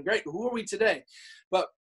background. Great. Who are we today? But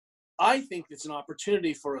I think it's an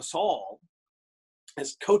opportunity for us all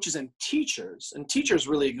as coaches and teachers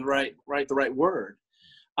really write the right word,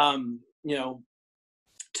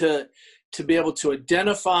 to be able to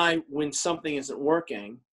identify when something isn't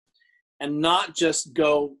working and not just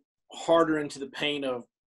go harder into the pain of,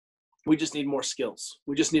 we just need more skills.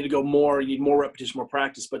 We just need to go more, you need more repetition, more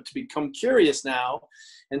practice, but to become curious now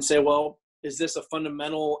and say, well, is this a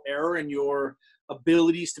fundamental error in your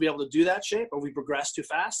abilities to be able to do that shape? Or we progress too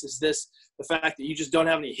fast? Is this the fact that you just don't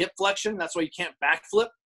have any hip flexion? That's why you can't backflip,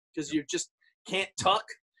 because you just can't tuck.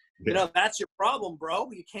 Yeah. That's your problem, bro.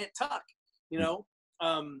 You can't tuck,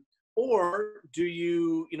 or do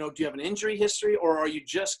you have an injury history, or are you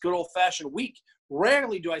just good old fashioned weak?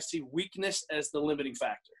 Rarely do I see weakness as the limiting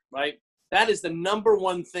factor, right? That is the number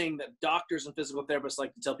one thing that doctors and physical therapists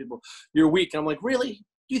like to tell people, you're weak. And I'm like, really?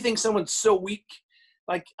 Do you think someone's so weak?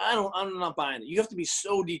 Like, I'm not buying it. You have to be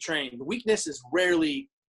so detrained. Weakness is rarely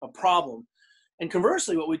a problem. And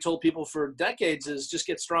conversely, what we told people for decades is just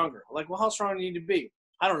get stronger. Like, well, how strong do you need to be?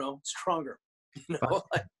 I don't know. Stronger.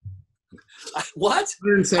 What?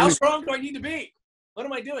 How strong do I need to be? What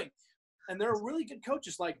am I doing? And there are really good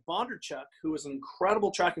coaches like Bondarchuk, who is an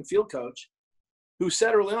incredible track and field coach, who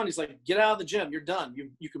said early on, he's like, get out of the gym. You're done.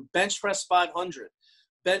 You can bench press 500.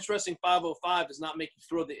 Bench pressing 505 does not make you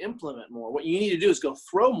throw the implement more. What you need to do is go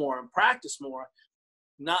throw more and practice more.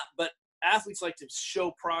 But athletes like to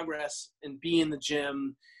show progress and be in the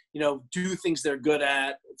gym, do things they're good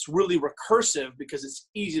at. It's really recursive because it's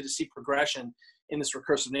easy to see progression in this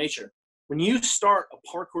recursive nature. When you start a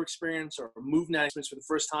parkour experience or a movement experience for the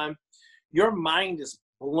first time, your mind is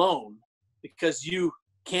blown because you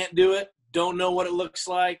can't do it, don't know what it looks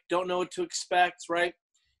like, don't know what to expect, right?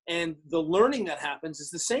 And the learning that happens is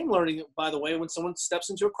the same learning, by the way, when someone steps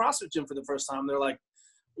into a CrossFit gym for the first time. They're like,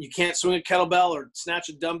 you can't swing a kettlebell or snatch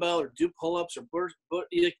a dumbbell or do pull-ups or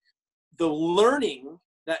the learning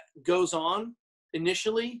that goes on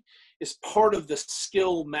initially is part of the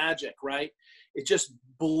skill magic, right? It just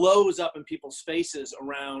blows up in people's faces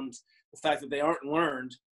around the fact that they aren't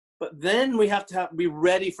learned. But then we have to be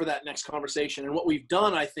ready for that next conversation. And what we've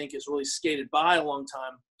done, I think, is really skated by a long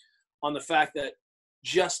time on the fact that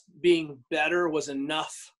just being better was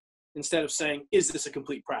enough instead of saying, is this a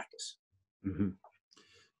complete practice? Mm-hmm.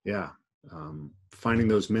 Yeah. Finding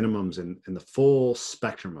those minimums and the full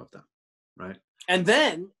spectrum of them, right? And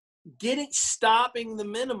then stopping the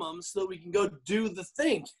minimums so that we can go do the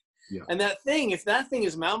thing. Yeah. And that thing, if that thing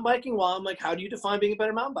is mountain biking, well, I'm like, how do you define being a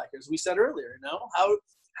better mountain biker? As we said earlier,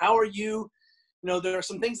 how are you, there are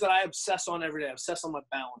some things that I obsess on every day. I obsess on my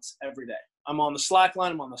balance every day. I'm on the slack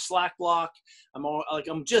line. I'm on the slack block.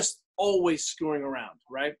 I'm just always screwing around,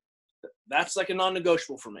 right? That's like a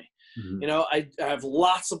non-negotiable for me. Mm-hmm. I have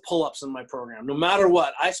lots of pull-ups in my program. No matter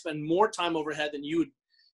what, I spend more time overhead than you would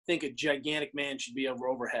think a gigantic man should be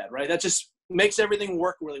overhead, right? That just makes everything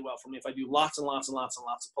work really well for me if I do lots and lots and lots and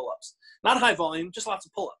lots of pull-ups. Not high volume, just lots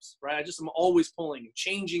of pull-ups, right? I'm always pulling and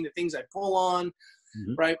changing the things I pull on,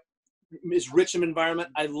 mm-hmm. right? It's rich in environment.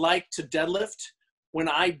 I like to deadlift. When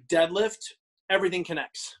I deadlift, everything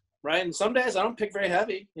connects, right? And some days I don't pick very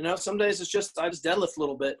heavy. Some days it's just I just deadlift a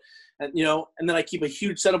little bit, and and then I keep a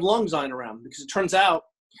huge set of lungs on around, because it turns out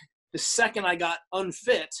the second I got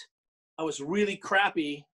unfit, I was really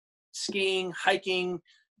crappy skiing, hiking,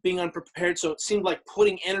 being unprepared. So it seemed like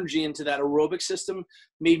putting energy into that aerobic system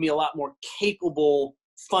made me a lot more capable,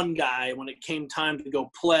 fun guy when it came time to go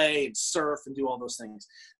play and surf and do all those things.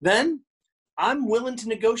 Then I'm willing to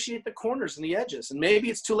negotiate the corners and the edges. And maybe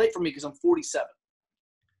it's too late for me because I'm 47.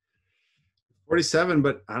 47,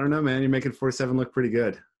 but I don't know, man. You're making 47 look pretty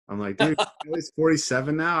good. I'm like, dude, he's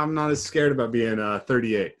 47 now. I'm not as scared about being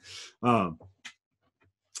 38.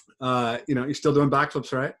 You're still doing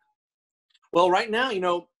backflips, right? Well, right now,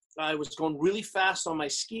 I was going really fast on my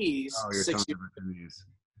skis. Oh, you're 6 years.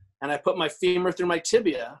 and I put my femur through my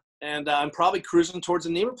tibia, and I'm probably cruising towards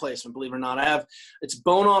a knee replacement, believe it or not. It's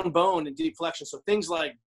bone on bone and deep flexion. So things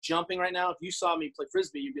like jumping right now, if you saw me play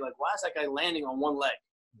Frisbee, you'd be like, why is that guy landing on one leg,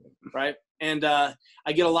 right? And I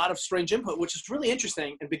get a lot of strange input, which is really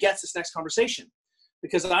interesting and begets this next conversation,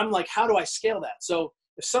 because I'm like, how do I scale that? So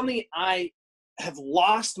if something I have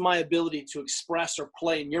lost my ability to express or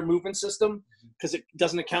play in your movement system because it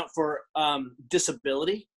doesn't account for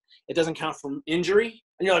disability, it doesn't count for injury,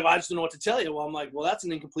 and you're like, well, I just don't know what to tell you. Well, I'm like, well, that's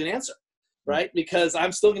an incomplete answer, right? Because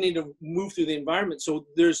I'm still going to need to move through the environment. So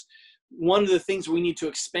there's one of the things we need to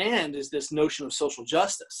expand is this notion of social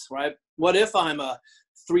justice, right? What if I'm a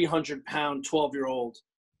 300-pound 12-year-old?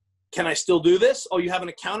 Can I still do this? Oh, you haven't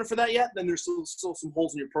accounted for that yet? Then there's still some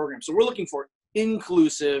holes in your program. So we're looking for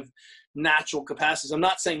inclusive, natural capacities. I'm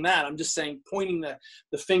not saying that. I'm just saying, pointing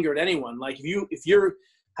the finger at anyone. Like if you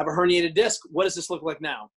have a herniated disc, what does this look like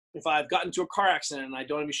now? If I've gotten into a car accident and I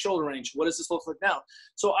don't have any shoulder range, what does this look like now?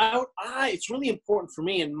 So it's really important for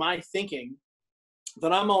me in my thinking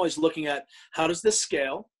that I'm always looking at, how does this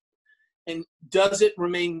scale? And does it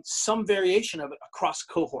remain some variation of it across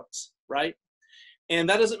cohorts, right? And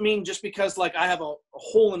that doesn't mean just because like I have a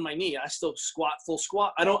hole in my knee, I still squat full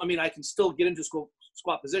squat. I can still get into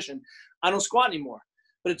squat position. I don't squat anymore.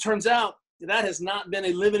 But it turns out that has not been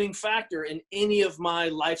a limiting factor in any of my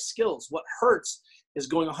life skills. What hurts is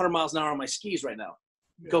going 100 miles an hour on my skis right now.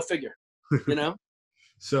 Yeah. Go figure, you know?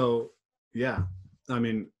 So, yeah, I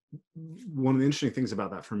mean, one of the interesting things about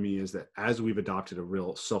that for me is that as we've adopted a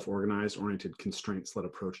real self-organized, oriented, constraints-led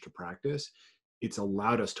approach to practice, it's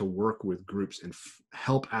allowed us to work with groups and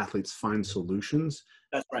help athletes find solutions.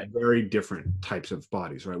 That's right. Very different types of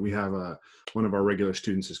bodies, right? We have one of our regular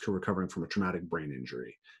students is recovering from a traumatic brain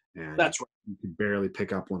injury. And that's right. He could barely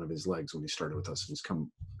pick up one of his legs when he started with us. And he's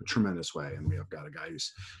come a tremendous way. And we have got a guy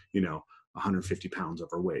who's, 150 pounds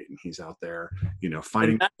overweight, and he's out there,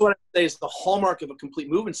 fighting. And that's what I say is the hallmark of a complete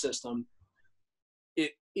movement system.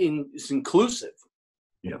 It's inclusive.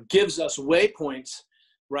 Yeah. It gives us waypoints,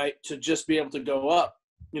 right, to just be able to go up.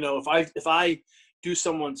 If I do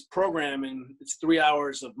someone's program and it's 3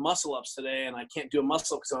 hours of muscle ups today, and I can't do a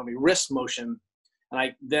muscle up because I don't have a wrist motion, and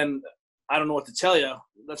I don't know what to tell you.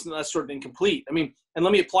 That's sort of incomplete. I mean, and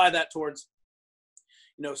let me apply that towards,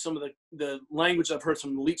 some of the language I've heard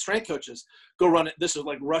from elite strength coaches. Go run it. This is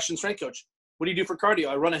like Russian strength coach. What do you do for cardio?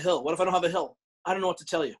 I run a hill. What if I don't have a hill? I don't know what to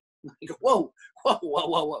tell you. You go, whoa.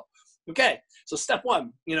 Okay. So step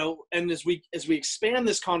one, and as we expand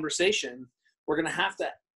this conversation, we're going to have to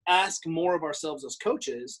ask more of ourselves as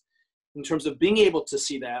coaches in terms of being able to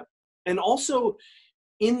see that. And also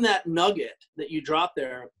in that nugget that you dropped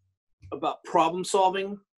there about problem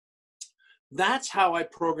solving, that's how I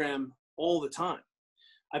program all the time.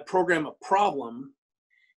 I program a problem,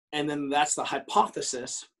 and then that's the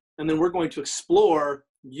hypothesis. And then we're going to explore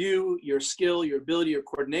your skill, your ability, your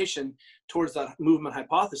coordination towards that movement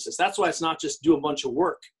hypothesis. That's why it's not just do a bunch of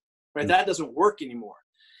work, right? That doesn't work anymore.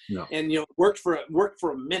 No. And, worked for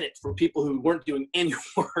a minute for people who weren't doing any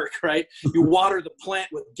work, right? You water the plant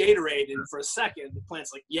with Gatorade, and for a second, the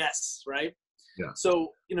plant's like, yes, right? Yeah.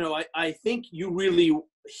 So, I think you really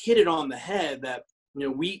hit it on the head that,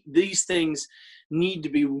 these things need to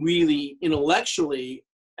be really intellectually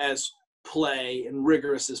as play and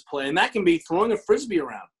rigorous as play. And that can be throwing a Frisbee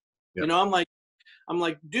around. Yep. I'm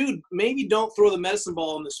like, dude, maybe don't throw the medicine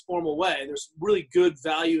ball in this formal way. There's really good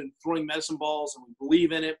value in throwing medicine balls, and we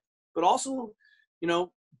believe in it. But also,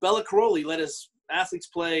 Bella Caroli let his athletes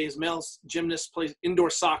play, his male gymnasts play indoor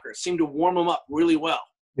soccer. It seemed to warm them up really well,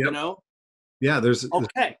 yep. Yeah,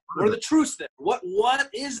 okay. What are the truths there? What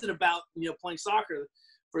is it about playing soccer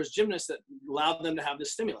for his gymnasts that allowed them to have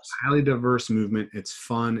this stimulus? Highly diverse movement. It's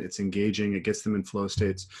fun. It's engaging. It gets them in flow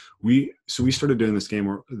states. We started doing this thing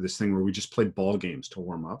where we just played ball games to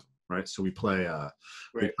warm up, right? So we play the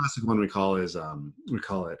classic one we call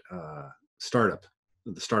it startup,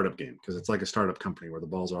 the startup game, because it's like a startup company where the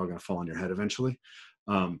balls are all going to fall on your head eventually.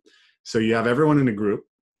 So you have everyone in a group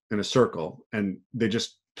in a circle, and they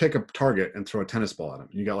just pick a target and throw a tennis ball at them.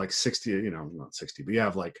 You got like 60, not 60, but you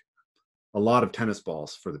have like a lot of tennis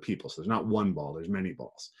balls for the people. So there's not one ball, there's many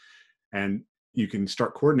balls. And you can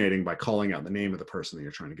start coordinating by calling out the name of the person that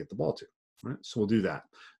you're trying to get the ball to, right? So we'll do that.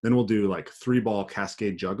 Then we'll do like 3-ball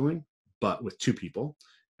cascade juggling, but with 2 people.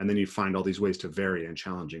 And then you find all these ways to vary and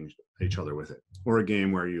challenging each other with it. Or a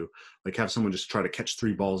game where you like have someone just try to catch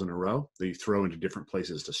 3 balls in a row that you throw into different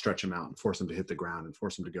places to stretch them out and force them to hit the ground and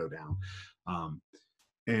force them to go down.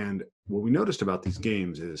 And what we noticed about these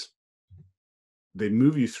games is they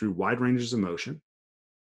move you through wide ranges of motion,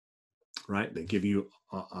 right? They give you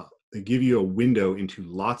a window into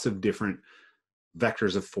lots of different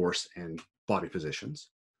vectors of force and body positions.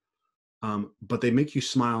 But they make you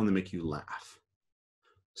smile and they make you laugh.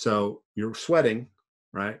 So you're sweating,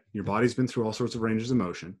 right? Your body's been through all sorts of ranges of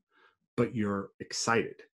motion, but you're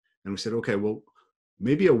excited. And we said, okay, well,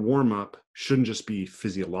 maybe a warm up shouldn't just be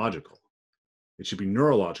physiological. It should be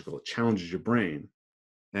neurological. It challenges your brain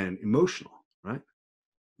and emotional, right?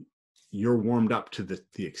 You're warmed up to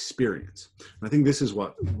the experience. And I think this is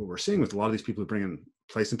what we're seeing with a lot of these people who bring in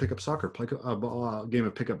play some pickup soccer, play a game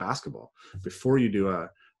of pickup basketball before you do a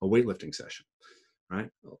weightlifting session, right?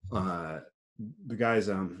 The guys,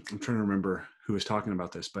 I'm trying to remember who was talking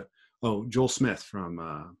about this, but Joel Smith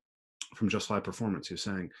from Just Fly Performance, he was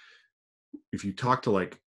saying, if you talk to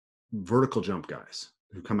like vertical jump guys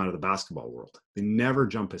who come out of the basketball world, they never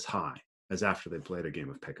jump as high as after they played a game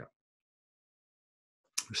of pickup.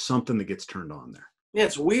 There's something that gets turned on there. Yeah,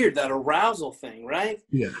 it's weird, that arousal thing, right?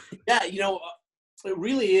 Yeah. Yeah, it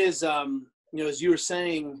really is, as you were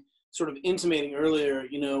saying, sort of intimating earlier,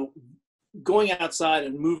 going outside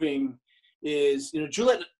and moving is,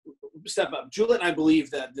 Juliet, step up. Juliet and I believe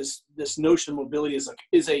that this notion of mobility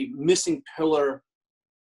is a missing pillar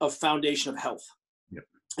of foundation of health. Yep.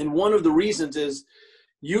 And one of the reasons is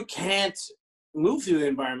you can't move through the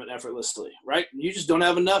environment effortlessly, right? You just don't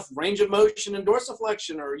have enough range of motion and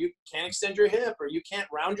dorsiflexion, or you can't extend your hip, or you can't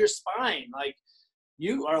round your spine. Like,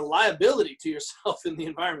 you are a liability to yourself in the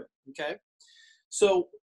environment, okay? So,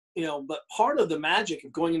 but part of the magic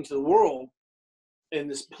of going into the world and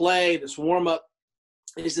this play, this warm-up,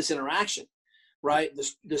 is this interaction, right?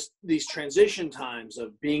 These transition times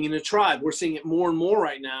of being in a tribe. We're seeing it more and more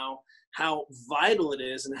right now, how vital it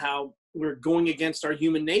is and how we're going against our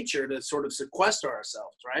human nature to sort of sequester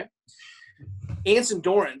ourselves, right? Anson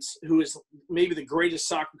Dorrance, who is maybe the greatest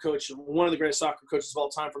soccer coach, one of the greatest soccer coaches of all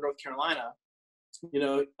time for North Carolina,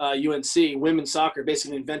 UNC, women's soccer,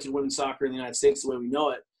 basically invented women's soccer in the United States the way we know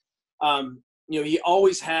it. He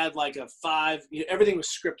always had like everything was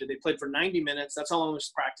scripted. They played for 90 minutes. That's how long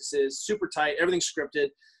this practice is. Super tight. Everything's scripted.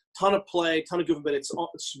 Ton of play, ton of goofing, but it's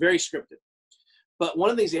very scripted. But one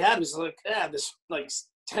of the things he had was this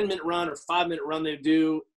 10-minute run or 5-minute run they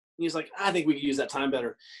do. And he's like, I think we could use that time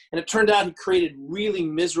better. And it turned out he created really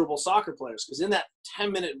miserable soccer players, because in that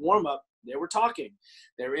 10-minute warm-up, they were talking,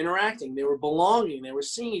 they were interacting, they were belonging, they were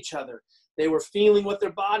seeing each other, they were feeling what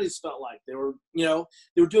their bodies felt like. They were,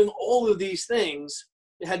 they were doing all of these things.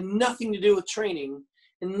 It had nothing to do with training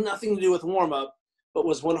and nothing to do with warm-up, but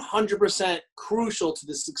was 100% crucial to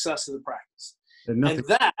the success of the practice. And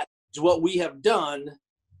that is what we have done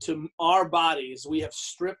to our bodies. We have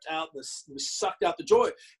stripped out we sucked out the joy,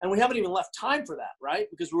 and we haven't even left time for that, right?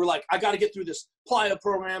 Because we were like, I got to get through this plyo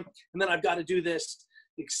program, and then I've got to do this,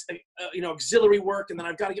 auxiliary work, and then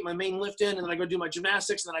I've got to get my main lift in, and then I got to do my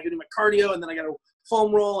gymnastics, and then I got to do my cardio, and then I got to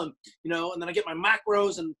foam roll, and and then I get my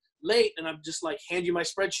macros, and late, and I'm just like, hand you my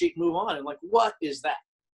spreadsheet, and move on. And like, what is that?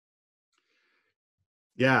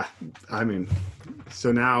 Yeah, I mean,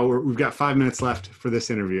 so now we've got 5 minutes left for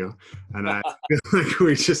this interview, and I feel like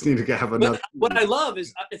we just need to have another. What I love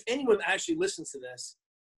is, if anyone actually listens to this,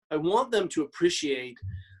 I want them to appreciate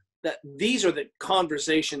that these are the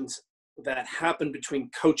conversations that happen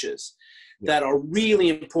between coaches that are really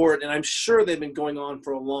important, and I'm sure they've been going on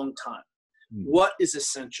for a long time. What is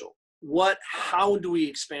essential? How do we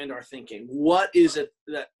expand our thinking? What is it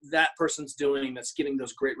that person's doing that's getting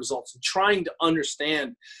those great results? And trying to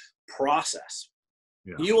understand process.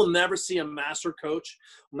 Yeah. You will never see a master coach,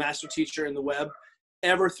 master teacher in the web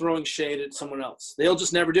ever throwing shade at someone else. They'll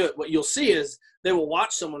just never do it. What you'll see is they will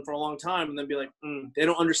watch someone for a long time and then be like, they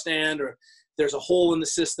don't understand, or there's a hole in the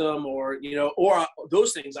system, or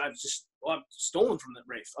those things I've stolen from them,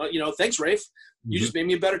 Rafe. Thanks, Rafe. You just made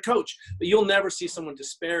me a better coach. But you'll never see someone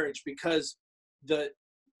disparage, because the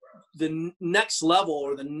next level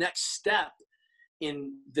or the next step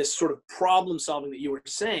in this sort of problem solving that you were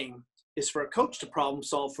saying is for a coach to problem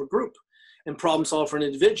solve for a group and problem solve for an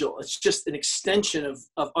individual. It's just an extension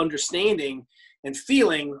of understanding and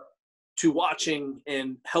feeling to watching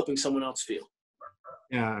and helping someone else feel.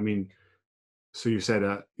 Yeah, I mean, so you said,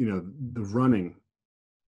 the running,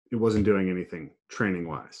 it wasn't doing anything training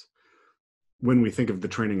wise. When we think of the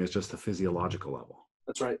training as just the physiological level.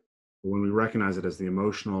 That's right. When we recognize it as the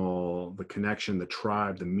emotional, the connection, the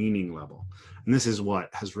tribe, the meaning level. And this is what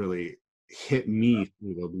has really hit me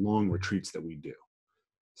through the long retreats that we do.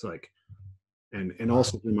 It's like, and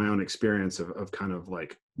also through my own experience of kind of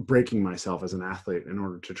like breaking myself as an athlete in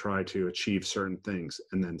order to try to achieve certain things,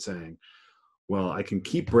 and then saying, well, I can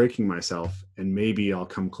keep breaking myself and maybe I'll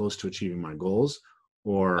come close to achieving my goals,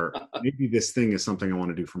 or maybe this thing is something I want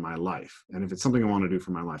to do for my life. And if it's something I want to do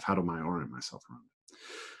for my life, how do I orient myself around it?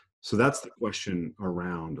 So that's the question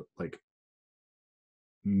around like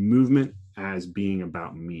movement as being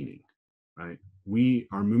about meaning, right?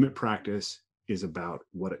 Our movement practice is about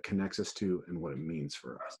what it connects us to and what it means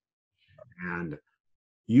for us. And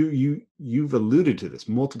you've alluded to this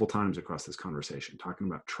multiple times across this conversation, talking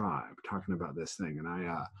about tribe, talking about this thing. And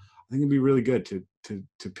I think it'd be really good to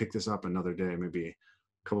pick this up another day, maybe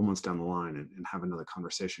a couple months down the line, and have another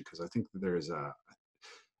conversation, because I think that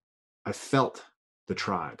I felt the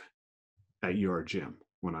tribe at your gym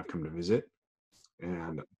when I've come to visit.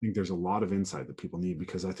 And I think there's a lot of insight that people need,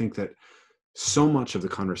 because I think that so much of the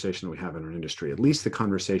conversation that we have in our industry, at least the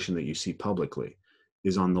conversation that you see publicly,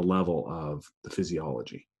 is on the level of the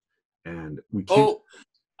physiology. And we can't. Oh,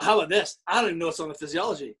 how about this? I don't even know it's on the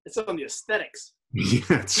physiology. It's on the aesthetics. Yeah,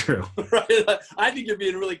 it's true. Right? I think you're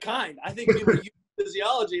being really kind. I think people use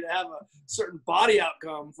physiology to have a certain body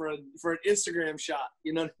outcome for an Instagram shot.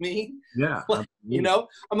 You know what I mean? Yeah. Like, you know,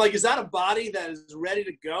 I'm like, is that a body that is ready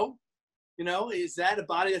to go? You know, is that a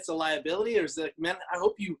body that's a liability? Or is that, man, I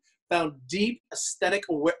hope you found deep aesthetic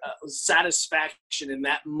satisfaction in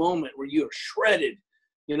that moment where you are shredded,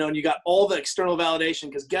 you know, and you got all the external validation,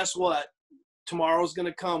 because guess what? Tomorrow's going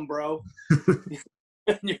to come, bro.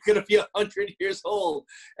 And you're going to be 100 years old,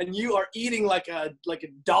 and you are eating like a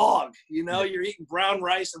dog, you know, you're eating brown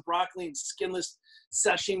rice and broccoli and skinless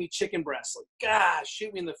sashimi chicken breasts. Like, gosh,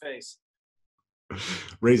 shoot me in the face.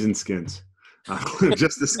 Raisin skins.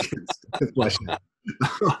 Just the skins.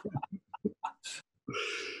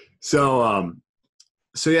 So,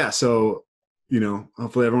 you know,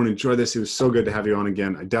 hopefully everyone enjoyed this. It was so good to have you on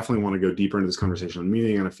again. I definitely want to go deeper into this conversation on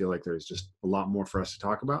meaning, and I feel like there's just a lot more for us to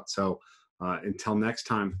talk about. So until next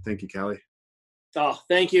time, thank you, Kelley. Oh,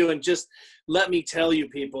 thank you. And just let me tell you,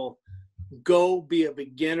 people, go be a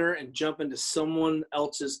beginner and jump into someone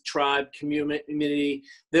else's tribe, community.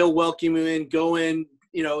 They'll welcome you in. Go in.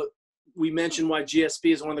 You know, we mentioned why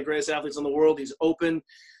GSP is one of the greatest athletes in the world. He's open.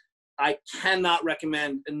 I cannot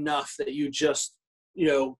recommend enough that you just, you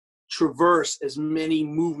know, traverse as many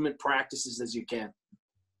movement practices as you can.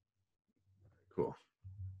 Cool.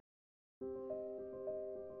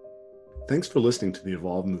 Thanks for listening to the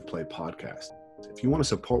Evolve Move Play podcast. If you want to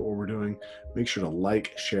support what we're doing, make sure to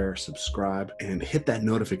like, share, subscribe, and hit that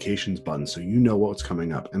notifications button so you know what's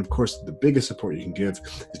coming up. And of course, the biggest support you can give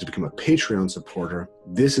is to become a Patreon supporter.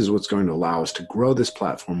 This is what's going to allow us to grow this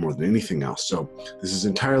platform more than anything else. So this is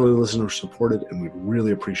entirely listener supported, and we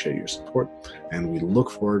really appreciate your support. And we look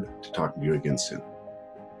forward to talking to you again soon.